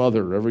hear my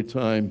mother every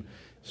time,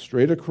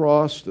 straight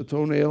across the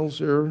toenails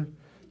there.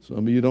 Some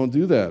of you don't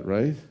do that,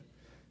 right?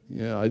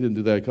 Yeah, I didn't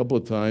do that a couple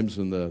of times,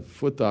 and the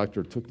foot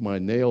doctor took my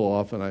nail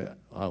off, and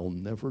I'll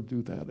never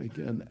do that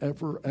again,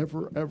 ever,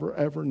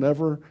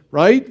 never,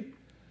 right?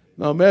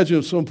 Now imagine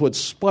if someone put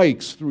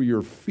spikes through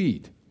your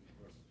feet,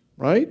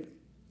 right?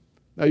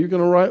 Now you're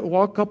going to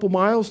walk a couple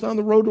miles down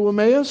the road to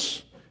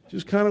Emmaus?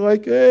 Just kind of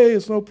like, hey,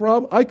 it's no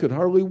problem. I could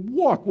hardly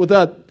walk with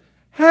that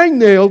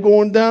hangnail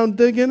going down,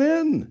 digging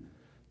in.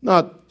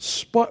 Not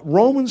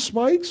Roman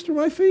spikes through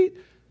my feet.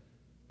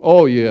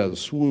 Oh, yeah, the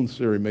swoon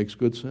theory makes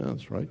good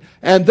sense, right?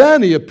 And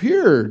then he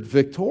appeared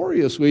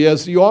victoriously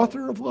as the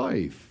author of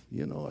life.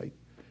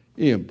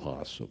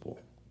 Impossible.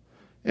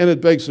 And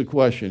it begs the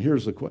question.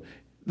 Here's the question.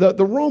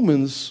 The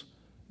Romans,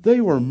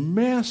 they were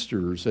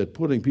masters at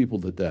putting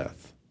people to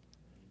death.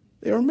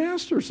 They were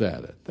masters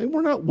at it. They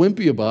were not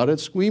wimpy about it,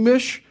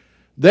 squeamish.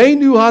 They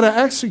knew how to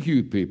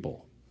execute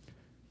people.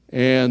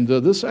 And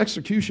this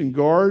execution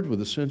guard with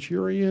the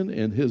centurion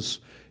and his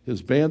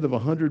band of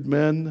 100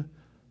 men,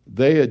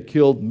 they had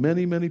killed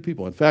many, many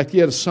people. In fact, he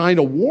had to sign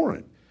a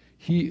warrant.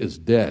 He is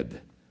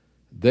dead.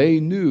 They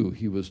knew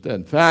he was dead.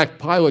 In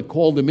fact, Pilate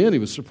called him in. He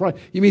was surprised.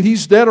 You mean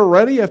he's dead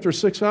already after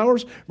 6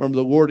 hours? Remember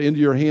the Lord, into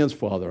your hands,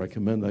 Father, I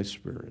commend thy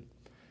spirit.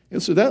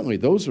 Incidentally,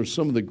 those are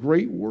some of the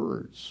great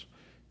words.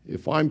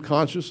 If I'm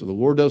conscious and the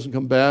Lord doesn't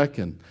come back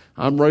and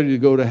I'm ready to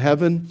go to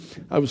heaven,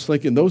 I was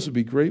thinking those would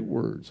be great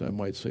words. I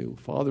might say,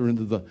 Father,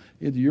 into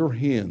your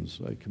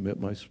hands I commit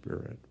my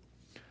spirit.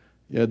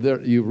 Yeah,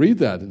 you read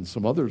that in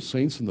some other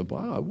saints in the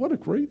Bible. What a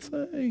great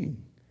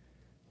thing.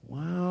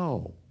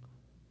 Wow.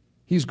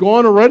 He's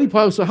gone already.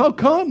 Pilate said, how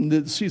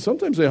come? See,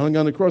 sometimes they hung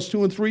on the cross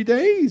 2 and 3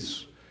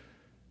 days.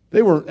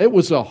 It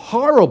was a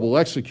horrible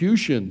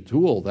execution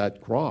tool,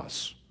 that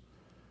cross.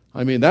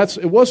 I mean,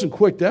 it wasn't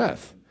quick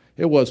death.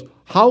 It was,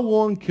 how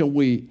long can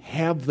we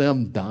have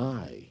them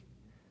die?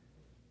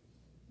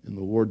 And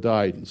the Lord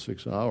died in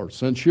 6 hours.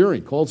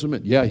 Centurion calls him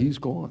in. Yeah, he's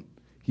gone.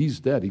 He's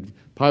dead.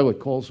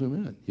 Pilate calls him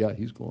in. Yeah,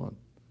 he's gone.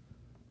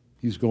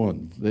 He's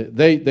gone.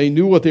 They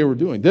knew what they were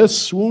doing.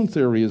 This swoon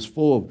theory is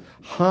full of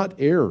hot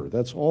air.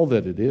 That's all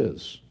that it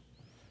is.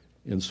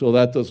 And so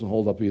that doesn't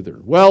hold up either.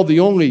 Well, the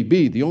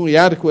only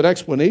adequate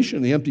explanation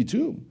in the empty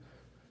tomb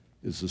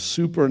is the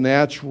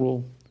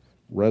supernatural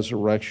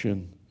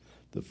resurrection,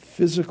 the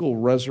physical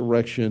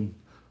resurrection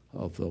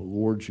of the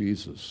Lord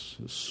Jesus.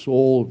 His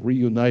soul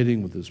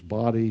reuniting with his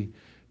body,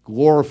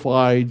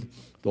 glorified.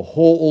 The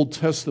whole Old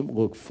Testament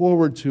looked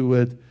forward to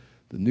it.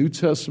 The New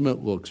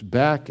Testament looks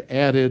back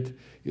at it.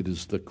 It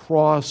is the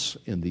cross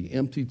and the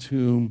empty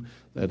tomb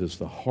that is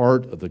the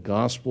heart of the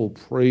gospel.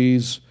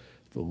 Praise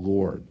the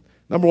Lord.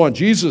 Number one,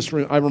 Jesus,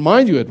 I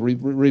remind you, had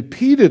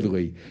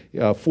repeatedly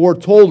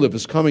foretold of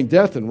his coming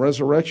death and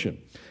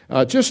resurrection.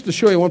 Just to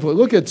show you one place,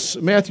 look at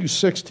Matthew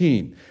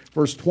 16,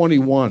 verse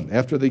 21.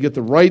 After they get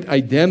the right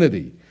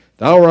identity,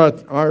 thou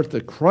art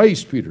the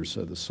Christ, Peter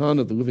said, the Son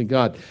of the living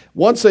God.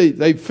 Once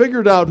they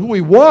figured out who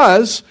he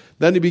was,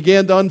 then he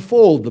began to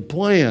unfold the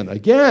plan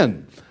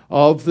again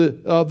of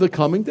the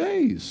coming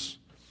days.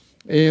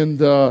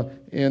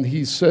 And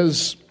he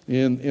says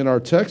in our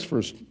text,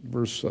 verse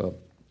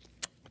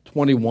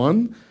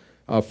 21,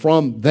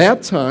 from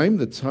that time,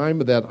 the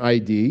time of that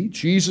ID,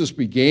 Jesus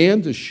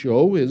began to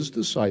show his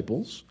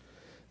disciples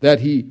that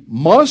he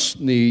must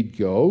need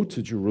go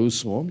to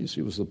Jerusalem. You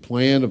see, it was the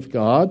plan of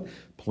God,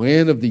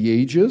 plan of the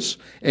ages,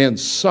 and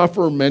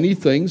suffer many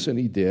things, and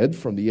he did,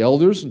 from the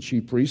elders and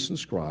chief priests and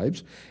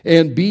scribes,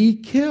 and be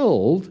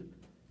killed,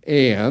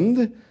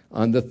 and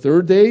on the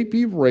third day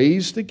be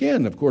raised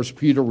again. Of course,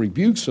 Peter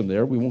rebukes him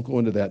there. We won't go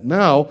into that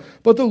now.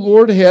 But the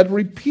Lord had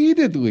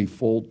repeatedly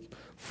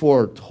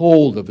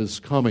foretold of his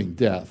coming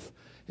death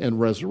and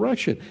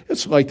resurrection.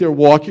 It's like they're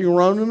walking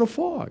around in a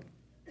fog.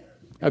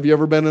 Have you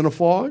ever been in a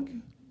fog?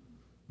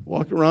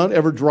 Walk around?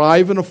 Ever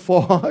drive in a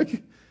fog?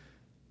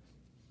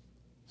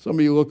 Some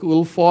of you look a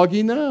little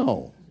foggy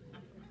now.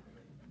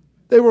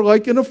 They were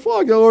like in a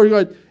fog.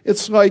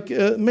 It's like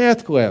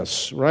math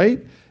class,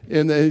 right?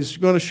 And he's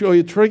going to show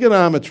you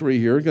trigonometry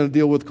here. He's going to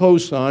deal with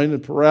cosine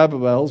and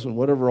parabolas and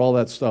whatever all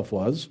that stuff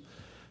was.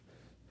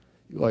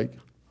 You're like,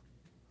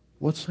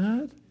 what's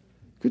that?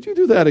 Could you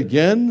do that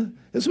again?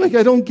 It's like,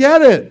 I don't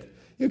get it.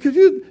 They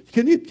didn't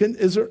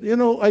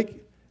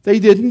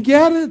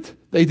get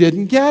it. They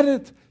didn't get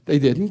it. They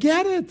didn't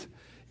get it.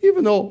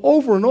 Even though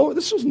over and over,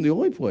 this isn't the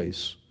only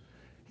place.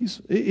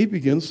 He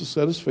begins to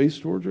set his face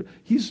towards her.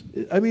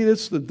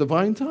 It's the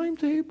divine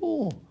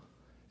timetable.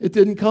 It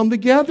didn't come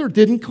together,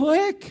 didn't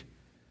click,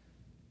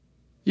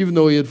 even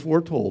though he had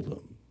foretold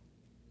them.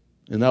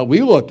 And now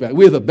we look back,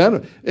 we have the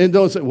benefit, and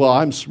don't say, well,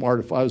 I'm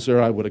smart. If I was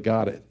there, I would have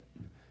got it.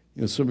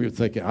 Some of you are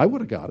thinking, I would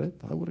have got it.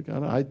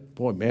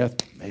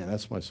 Math, man,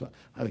 that's my son.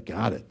 I'd have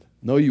got it.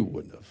 No, you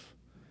wouldn't have.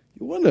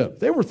 You wouldn't have.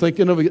 They were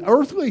thinking of an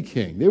earthly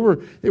king. They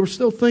were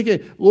still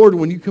thinking, Lord,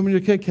 when you come in your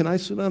king, can I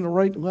sit on the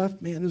right and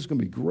left? Man, this is going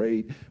to be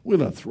great. We're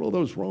going to throw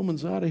those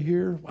Romans out of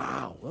here.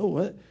 Wow. Oh,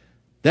 what?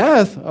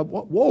 Death? Whoa.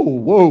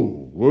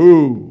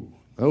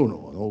 No,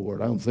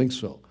 Lord, I don't think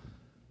so.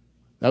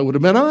 That would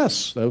have been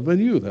us. That would have been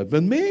you. That would have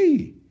been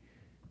me.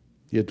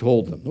 He had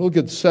told them. Look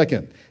at the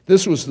second.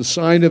 This was the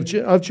sign of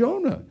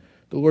Jonah.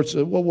 The Lord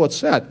said, well, what's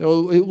that? The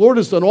Lord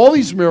has done all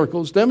these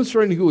miracles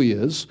demonstrating who he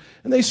is,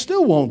 and they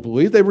still won't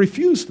believe. They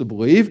refuse to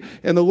believe.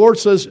 And the Lord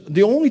says,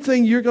 the only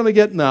thing you're going to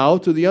get now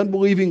to the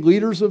unbelieving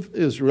leaders of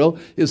Israel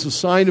is the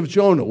sign of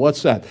Jonah.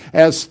 What's that?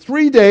 As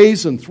 3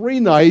 days and 3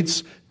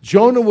 nights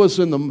Jonah was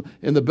in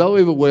the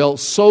belly of a whale,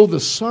 so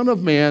the Son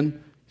of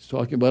Man, he's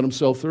talking about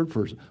himself, third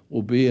person,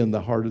 will be in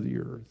the heart of the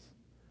earth,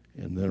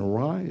 and then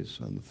arise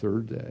on the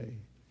third day.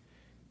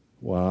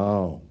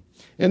 Wow.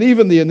 And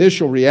even the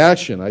initial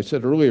reaction, I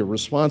said earlier,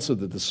 response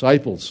of the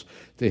disciples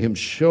to him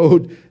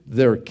showed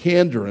their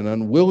candor and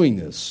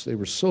unwillingness. They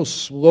were so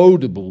slow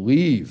to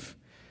believe,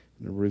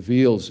 and it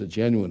reveals the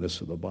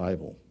genuineness of the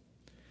Bible.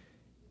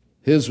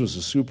 His was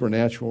a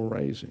supernatural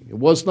raising. It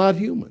was not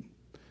human.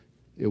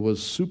 It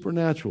was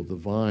supernatural,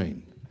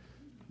 divine,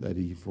 that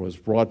he was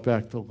brought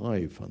back to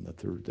life on the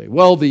third day.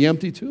 Well, the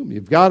empty tomb.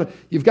 You've got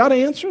to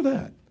answer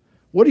that.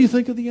 What do you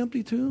think of the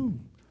empty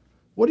tomb?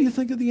 What do you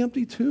think of the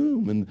empty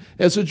tomb? And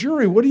as a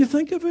jury, what do you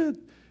think of it?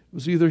 It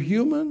was either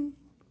human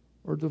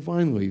or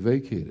divinely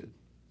vacated.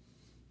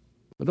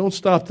 But don't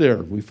stop there.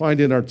 We find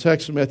in our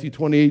text in Matthew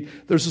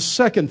 28, there's a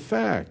second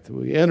fact.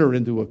 We enter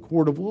into a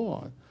court of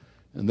law.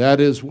 And that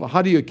is, well,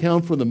 how do you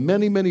account for the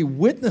many, many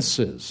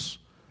witnesses?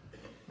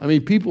 I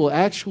mean, people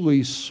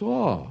actually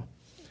saw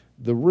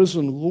the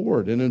risen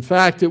Lord. And in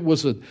fact, it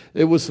was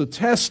the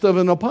test of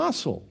an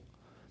apostle.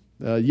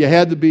 You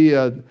had to be,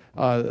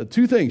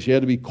 2 things. You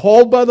had to be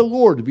called by the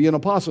Lord to be an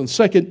apostle. And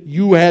second,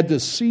 you had to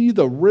see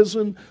the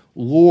risen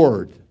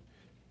Lord.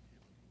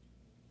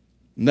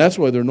 And that's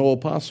why there are no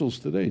apostles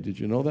today. Did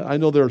you know that? I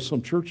know there are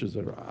some churches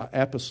that are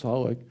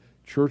apostolic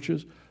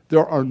churches.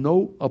 There are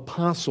no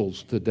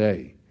apostles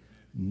today.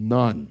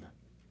 None.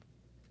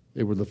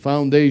 They were the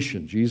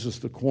foundation, Jesus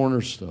the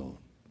cornerstone.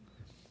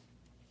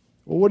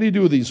 Well, what do you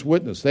do with these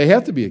witnesses? They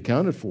have to be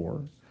accounted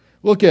for.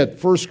 Look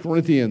at 1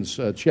 Corinthians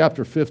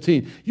chapter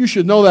 15. You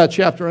should know that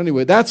chapter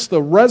anyway. That's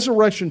the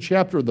resurrection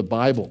chapter of the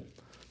Bible.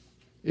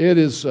 It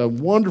is a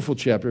wonderful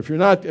chapter. If you're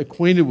not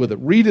acquainted with it,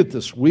 read it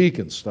this week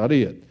and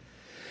study it.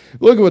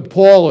 Look at what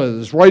Paul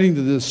is writing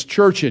to this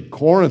church at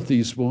Corinth,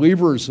 these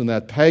believers in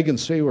that pagan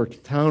sailor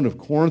town of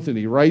Corinth, and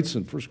he writes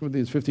in 1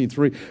 Corinthians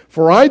 15:3,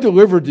 "For I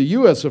delivered to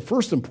you as of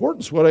first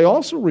importance what I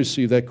also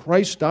received, that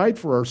Christ died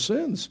for our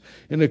sins,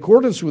 in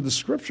accordance with the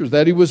Scriptures,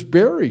 that he was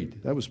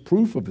buried," that was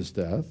proof of his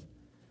death,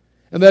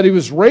 "and that he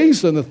was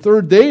raised on the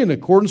third day in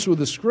accordance with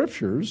the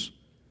Scriptures."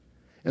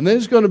 And then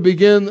he's going to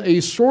begin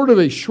a sort of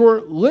a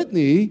short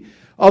litany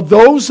of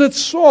those that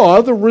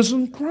saw the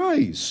risen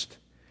Christ.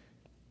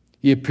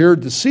 He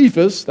appeared to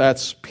Cephas,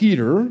 that's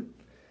Peter,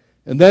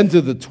 and then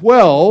to the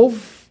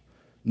 12.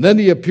 And then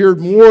he appeared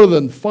more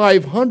than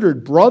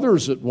 500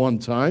 brothers at one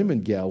time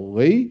in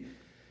Galilee.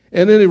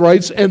 And then he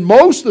writes, and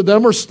most of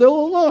them are still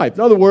alive.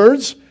 In other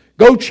words,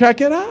 go check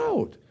it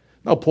out.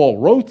 Now, Paul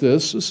wrote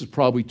this. This is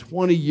probably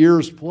 20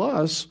 years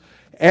plus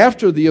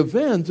after the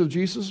event of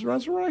Jesus'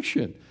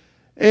 resurrection.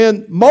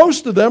 And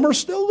most of them are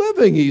still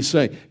living, he's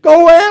saying.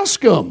 Go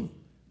ask them.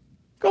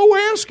 Go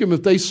ask them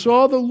if they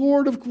saw the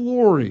Lord of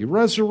glory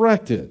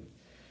resurrected.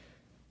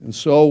 And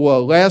so,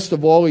 last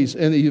of all,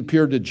 he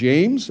appeared to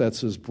James.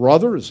 That's his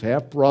brother, his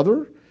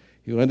half-brother.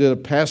 He ended up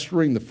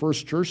pastoring the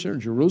first church there in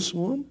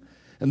Jerusalem.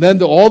 And then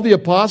to all the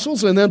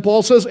apostles. And then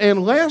Paul says,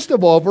 and last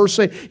of all, verse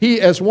 8, he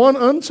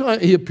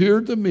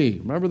appeared to me.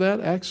 Remember that?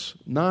 Acts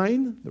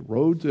 9, the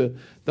road to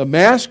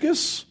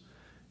Damascus.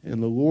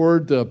 And the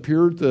Lord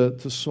appeared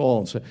to Saul.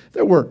 And said,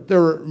 there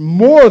were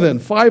more than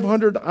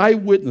 500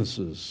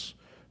 eyewitnesses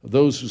of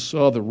those who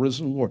saw the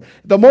risen Lord.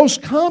 The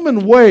most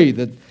common way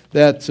that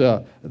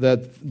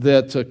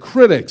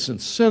critics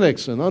and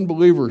cynics and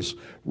unbelievers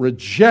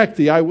reject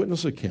the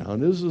eyewitness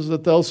account is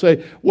that they'll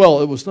say,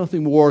 well, it was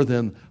nothing more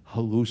than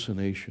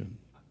hallucination.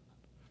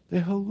 They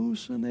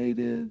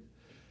hallucinated.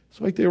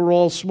 It's like they were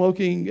all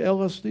smoking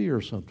LSD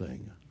or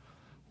something.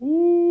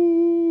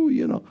 Ooh,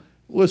 you know.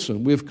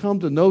 Listen, we've come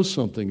to know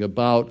something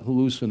about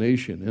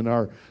hallucination in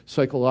our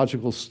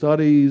psychological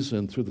studies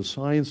and through the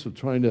science of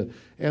trying to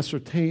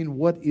ascertain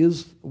what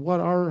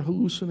are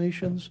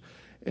hallucinations,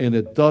 and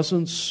it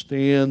doesn't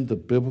stand the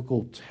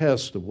biblical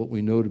test of what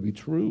we know to be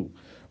true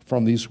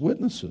from these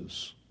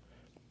witnesses.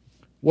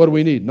 What do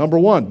we need? Number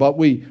one, but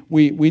we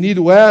need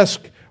to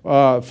ask,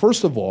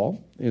 first of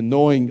all, in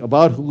knowing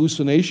about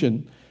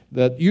hallucination,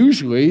 that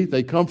usually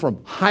they come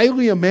from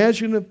highly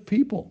imaginative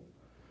people.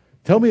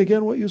 Tell me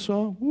again what you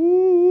saw.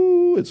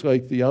 Ooh, it's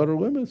like The Outer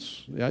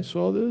Limits. I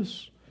saw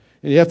this.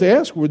 And you have to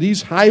ask, were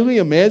these highly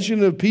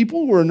imaginative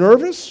people who were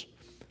nervous?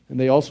 And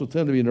they also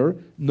tend to be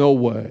nervous? No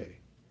way.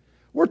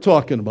 We're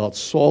talking about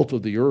salt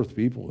of the earth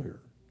people here.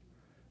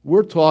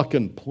 We're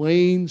talking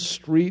plain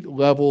street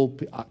level.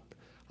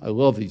 I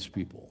love these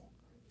people.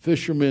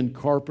 Fishermen,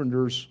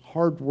 carpenters,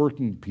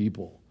 hardworking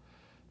people.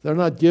 They're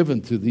not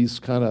given to these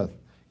kind of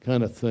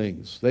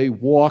things. They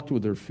walked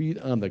with their feet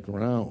on the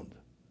ground.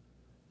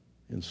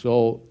 And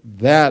so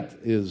that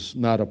is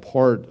not a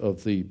part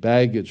of the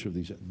baggage of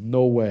these.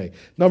 No way.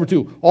 Number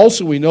two,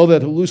 also we know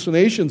that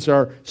hallucinations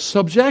are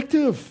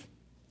subjective.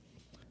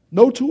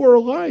 No two are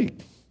alike.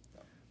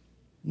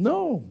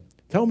 No.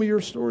 Tell me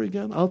your story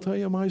again. I'll tell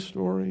you my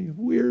story.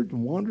 Weird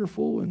and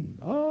wonderful and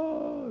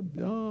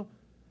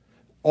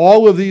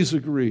all of these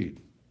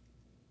agreed.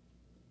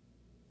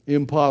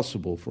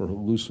 Impossible for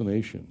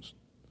hallucinations.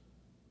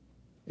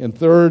 And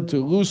third,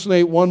 to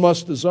hallucinate, one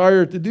must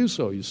desire to do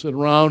so. You sit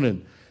around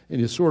and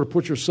you sort of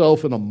put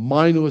yourself in a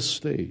mindless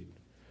state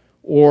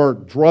or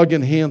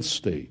drug-enhanced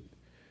state,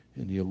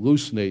 and you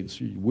hallucinate and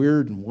see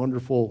weird and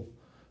wonderful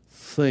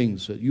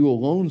things that you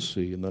alone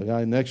see, and the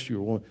guy next to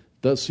you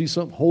does see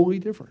something wholly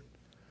different.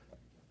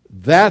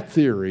 That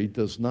theory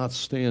does not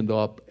stand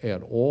up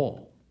at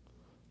all,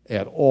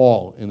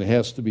 and it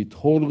has to be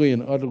totally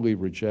and utterly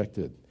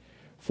rejected.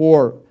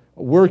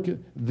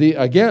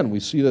 Again, we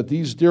see that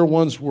these dear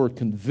ones were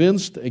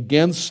convinced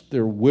against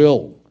their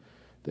will.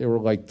 They were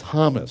like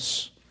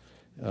Thomas.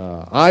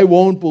 I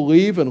won't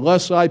believe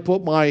unless I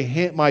put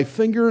my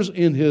fingers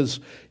in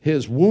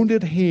his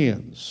wounded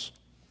hands.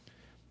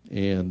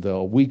 And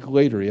a week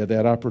later, he had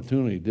that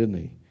opportunity, didn't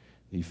he?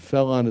 He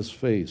fell on his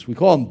face. We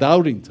call him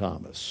Doubting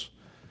Thomas.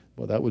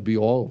 Well, that would be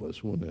all of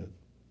us, wouldn't it?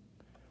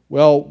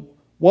 Well,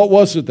 what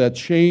was it that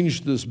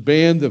changed this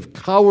band of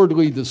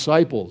cowardly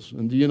disciples?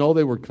 And do you know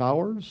they were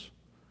cowards?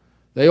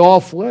 They all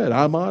fled.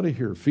 I'm out of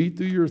here. Feet,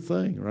 do your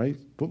thing, right?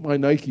 Put my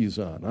Nikes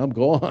on. I'm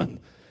gone.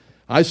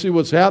 I see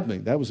what's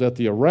happening. That was at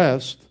the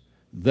arrest,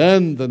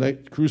 then the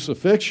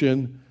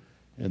crucifixion,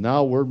 and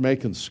now we're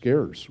making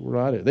scares. We're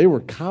out of it. They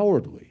were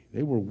cowardly.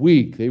 They were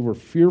weak. They were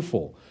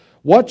fearful.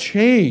 What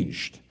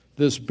changed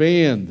this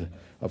band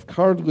of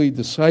cowardly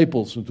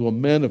disciples into a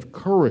men of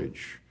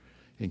courage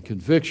and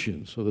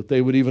conviction so that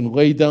they would even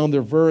lay down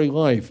their very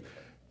life.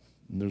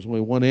 And there's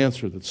only one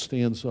answer that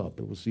stands up.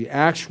 It was the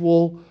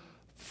actual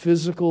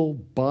physical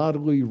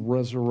bodily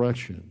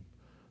resurrection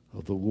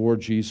of the Lord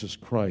Jesus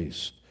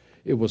Christ.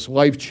 It was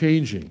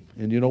life-changing.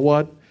 And you know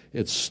what?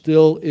 It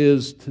still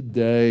is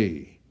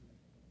today.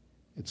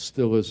 It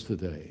still is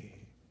today.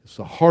 It's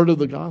the heart of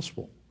the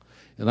gospel.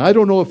 And I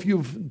don't know if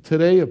you've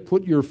today have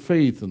put your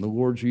faith in the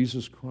Lord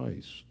Jesus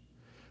Christ.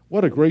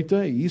 What a great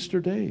day, Easter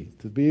Day,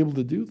 to be able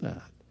to do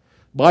that.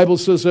 The Bible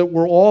says that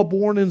we're all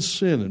born in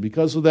sin, and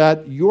because of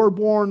that, you're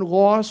born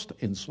lost,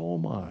 and so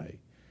am I.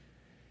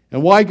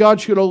 And why God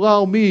should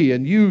allow me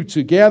and you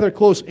to gather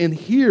close and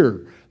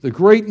hear the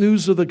great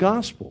news of the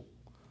gospel.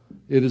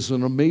 It is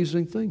an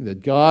amazing thing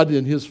that God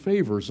in His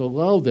favor has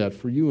allowed that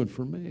for you and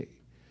for me.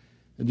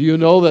 And do you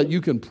know that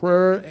you can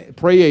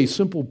pray a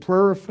simple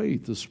prayer of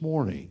faith this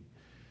morning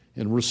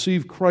and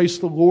receive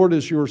Christ the Lord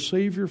as your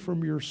Savior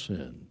from your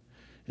sin?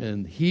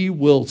 And He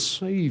will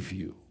save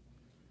you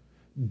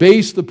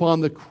based upon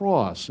the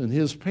cross and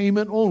His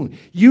payment only.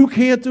 You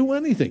can't do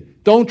anything.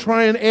 Don't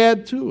try and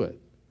add to it.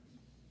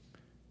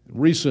 In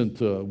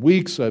recent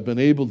weeks, I've been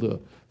able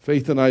to,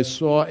 Faith and I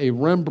saw a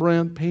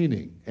Rembrandt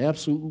painting,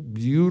 absolutely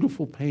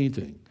beautiful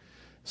painting,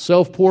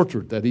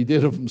 self-portrait that he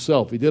did of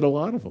himself. He did a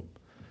lot of them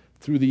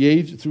through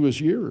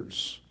his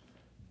years.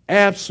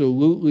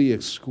 Absolutely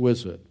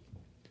exquisite.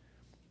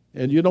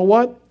 And you know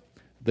what?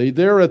 They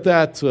there at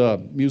that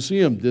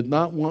museum did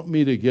not want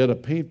me to get a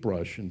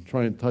paintbrush and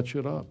try and touch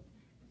it up.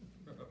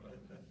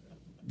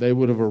 They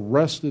would have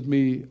arrested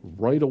me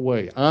right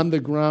away. On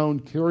the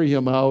ground, carry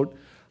him out.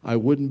 I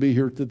wouldn't be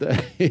here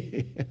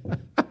today.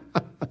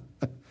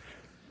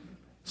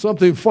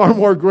 Something far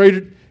more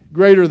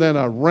greater than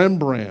a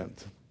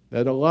Rembrandt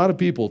that a lot of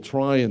people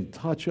try and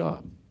touch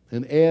up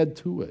and add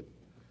to it.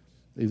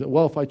 They say,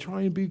 well, if I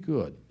try and be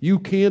good. You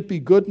can't be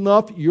good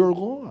enough, you're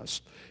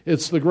lost.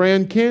 It's the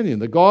Grand Canyon.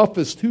 The gulf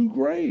is too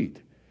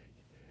great.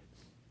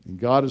 And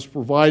God has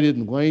provided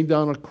in laying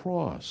down a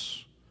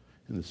cross.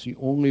 And it's the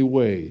only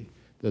way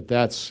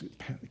that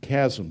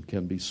chasm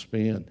can be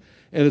spanned.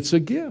 And it's a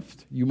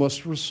gift. You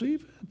must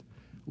receive it.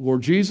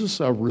 Lord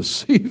Jesus, I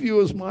receive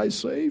you as my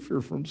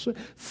Savior from sin.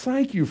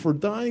 Thank you for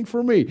dying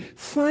for me.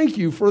 Thank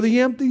you for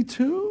the empty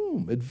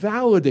tomb. It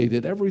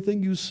validated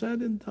everything you said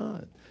and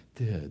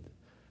did.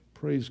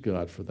 Praise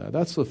God for that.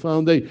 That's the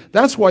foundation.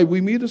 That's why we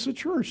meet as a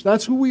church.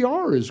 That's who we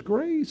are, is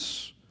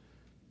grace.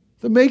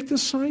 To make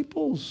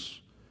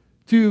disciples.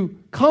 To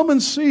come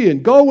and see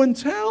and go and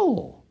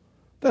tell.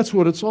 That's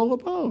what it's all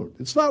about.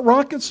 It's not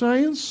rocket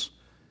science.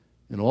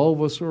 And all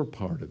of us are a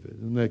part of it.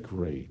 Isn't that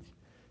great?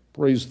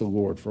 Praise the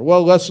Lord for.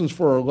 Well, lessons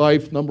for our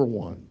life, number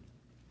one.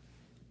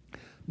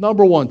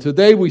 Number one,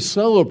 today we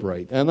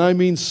celebrate, and I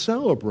mean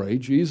celebrate,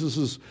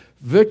 Jesus'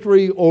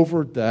 victory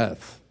over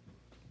death.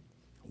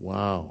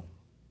 Wow.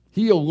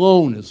 He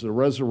alone is the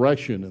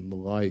resurrection and the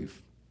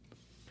life.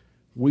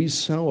 We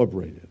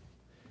celebrate it.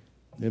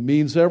 It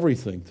means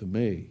everything to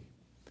me.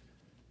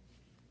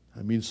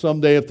 I mean,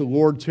 someday if the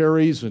Lord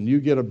tarries and you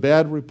get a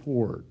bad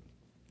report,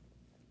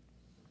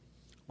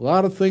 a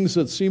lot of things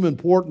that seem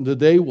important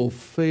today will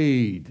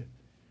fade.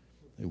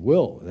 They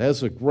will. It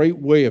has a great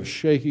way of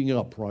shaking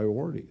up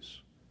priorities.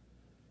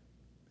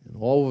 And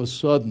all of a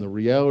sudden, the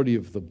reality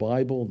of the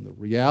Bible and the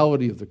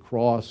reality of the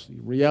cross,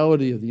 the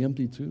reality of the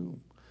empty tomb,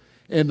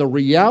 and the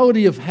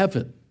reality of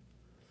heaven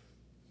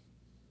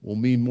will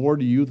mean more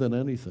to you than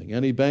anything.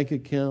 Any bank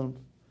account,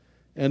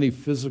 any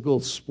physical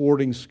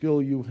sporting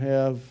skill you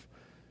have,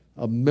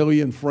 a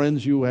million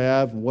friends you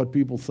have, and what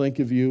people think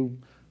of you.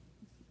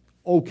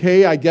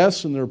 Okay, I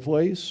guess, in their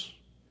place.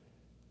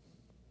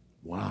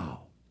 Wow.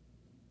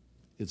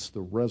 It's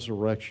the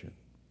resurrection.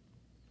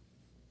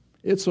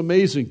 It's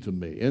amazing to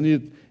me.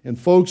 And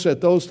folks at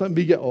those times,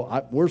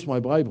 where's my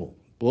Bible?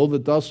 Blow the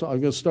dust off.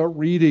 I'm going to start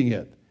reading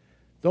it.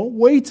 Don't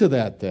wait to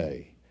that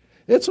day.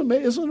 Isn't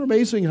it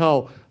amazing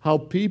how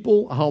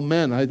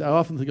men, I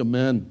often think of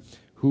men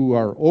who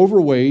are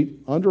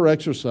overweight,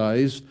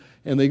 under-exercised,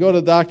 and they go to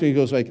the doctor and he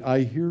goes like, I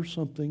hear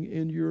something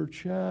in your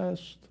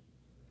chest.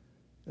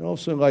 And all of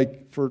a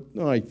sudden, for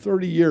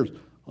 30 years,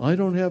 I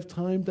don't have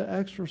time to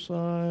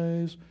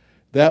exercise.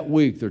 That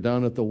week, they're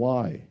down at the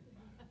Y.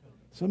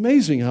 It's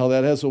amazing how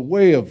that has a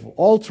way of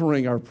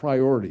altering our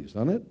priorities,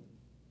 doesn't it?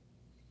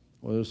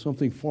 Well, there's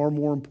something far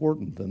more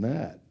important than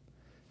that.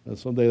 And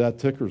someday that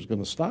ticker is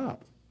going to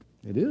stop.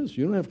 It is.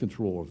 You don't have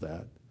control of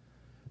that.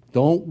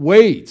 Don't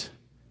wait.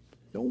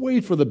 Don't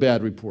wait for the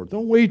bad report.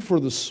 Don't wait for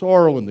the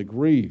sorrow and the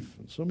grief.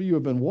 And some of you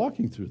have been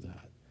walking through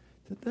that.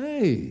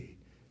 Today,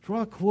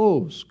 draw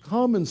close.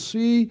 Come and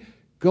see.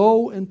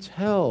 Go and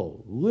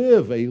tell.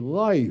 Live a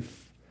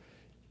life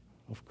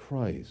of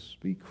Christ.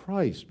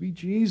 Be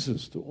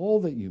Jesus to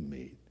all that you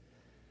meet.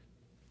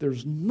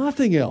 There's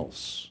nothing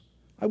else.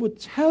 I would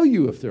tell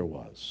you if there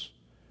was.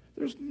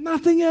 There's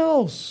nothing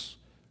else.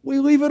 We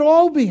leave it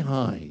all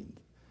behind.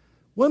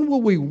 When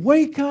will we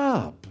wake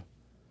up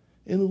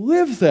and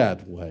live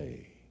that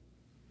way?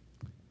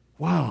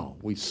 Wow,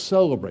 we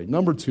celebrate.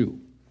 Number 2,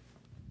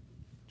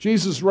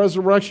 Jesus'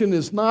 resurrection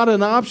is not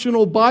an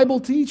optional Bible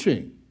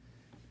teaching.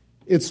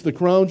 It's the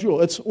crown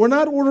jewel. We're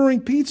not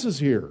ordering pizzas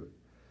here.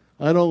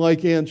 I don't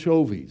like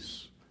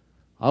anchovies.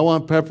 I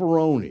want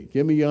pepperoni.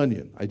 Give me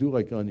onion. I do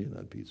like onion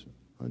on pizza.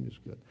 Onion's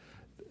good.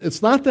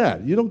 It's not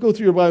that. You don't go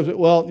through your Bible and say,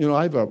 well,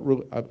 I have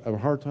a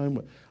hard time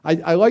with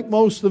it. I like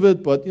most of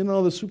it, but,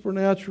 the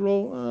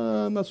supernatural,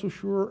 I'm not so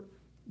sure.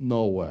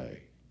 No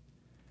way.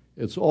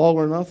 It's all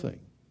or nothing.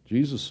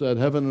 Jesus said,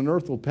 heaven and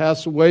earth will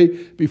pass away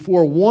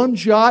before one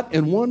jot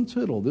and one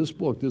tittle. This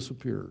book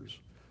disappears.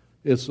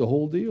 It's the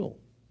whole deal.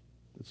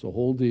 It's the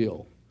whole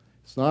deal.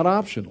 It's not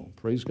optional.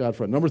 Praise God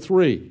for it. Number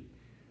 3,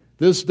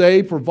 this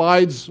day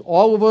provides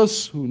all of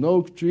us who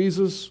know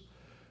Jesus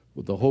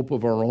with the hope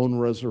of our own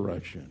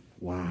resurrection.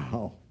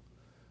 Wow.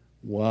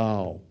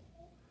 Wow.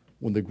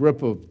 When the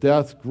grip of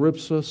death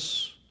grips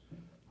us,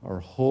 our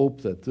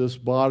hope that this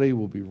body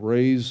will be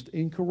raised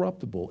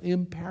incorruptible,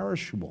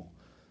 imperishable.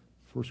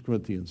 1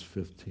 Corinthians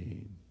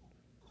 15.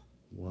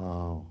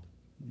 Wow.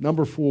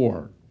 Number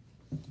 4,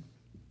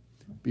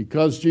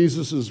 because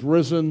Jesus is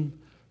risen,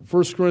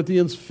 1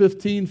 Corinthians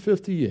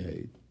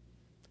 15:58.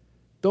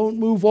 Don't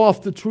move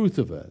off the truth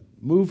of it.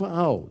 Move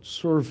out.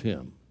 Serve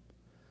Him.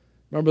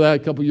 Remember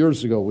that a couple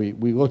years ago, we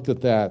looked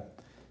at that.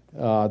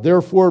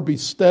 Therefore be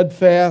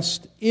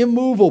steadfast,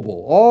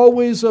 immovable,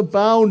 always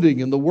abounding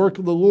in the work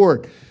of the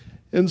Lord.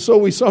 And so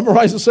we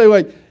summarize and say,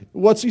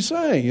 what's he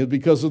saying?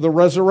 Because of the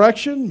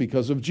resurrection,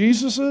 because of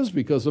Jesus's,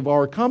 because of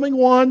our coming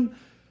one,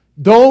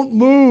 don't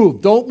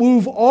move. Don't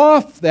move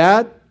off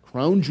that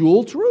crown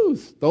jewel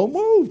truth. Don't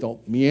move.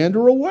 Don't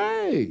meander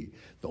away.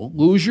 Don't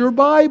lose your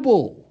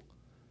Bible.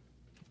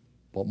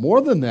 But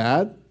more than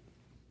that,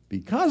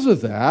 because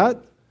of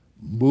that,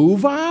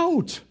 move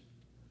out.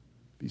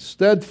 Be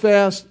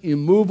steadfast,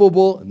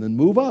 immovable, and then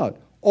move out.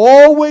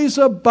 Always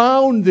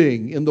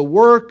abounding in the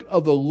work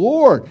of the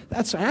Lord.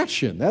 That's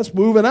action. That's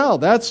moving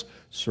out. That's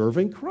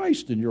serving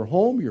Christ in your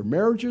home, your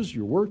marriages,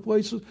 your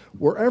workplaces,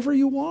 wherever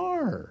you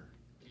are.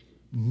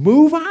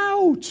 Move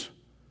out,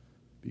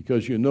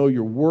 because you know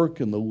your work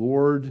in the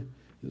Lord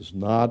is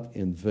not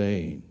in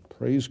vain.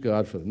 Praise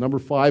God for that. Number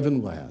 5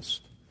 and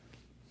last.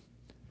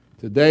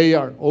 Today,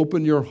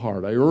 open your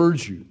heart. I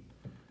urge you,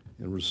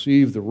 and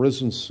receive the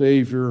risen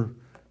Savior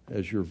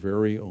as your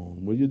very own.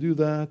 Will you do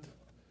that?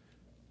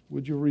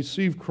 Would you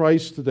receive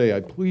Christ today? I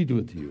plead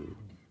with you.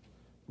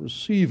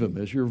 Receive Him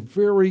as your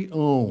very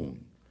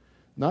own.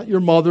 Not your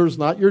mother's,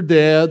 not your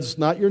dad's,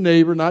 not your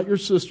neighbor, not your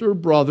sister or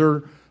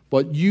brother,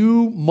 but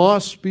you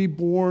must be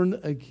born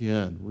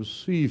again.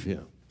 Receive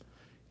Him.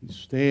 He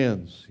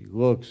stands, He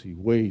looks, He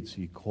waits,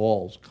 He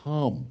calls.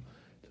 Come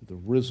to the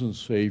risen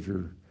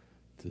Savior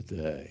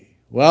today.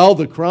 Well,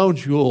 the crown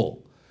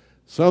jewel.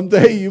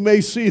 Someday you may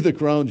see the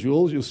crown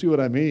jewels. You'll see what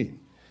I mean.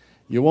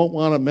 You won't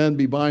want a man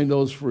be buying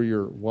those for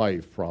your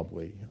wife,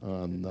 probably,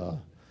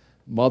 on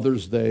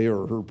Mother's Day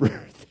or her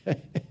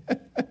birthday.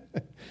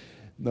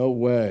 No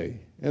way.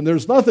 And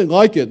there's nothing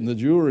like it in the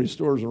jewelry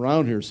stores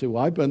around here. Say,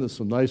 well, I've been to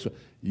some nice ones.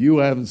 You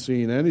haven't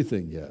seen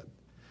anything yet.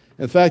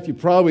 In fact, you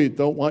probably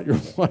don't want your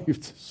wife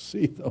to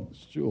see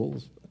those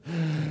jewels.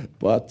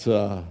 But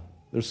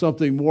there's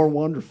something more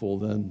wonderful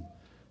than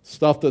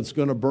stuff that's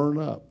going to burn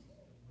up.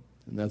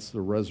 And that's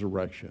the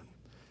resurrection.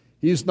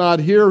 He's not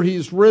here,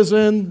 He's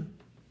risen,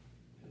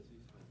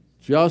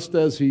 just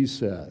as He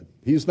said.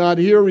 He's not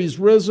here, He's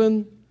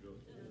risen.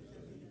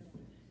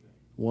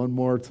 One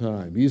more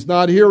time. He's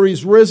not here,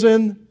 He's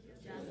risen.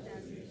 Just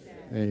as He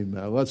said.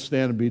 Amen. Let's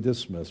stand and be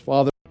dismissed.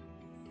 Father,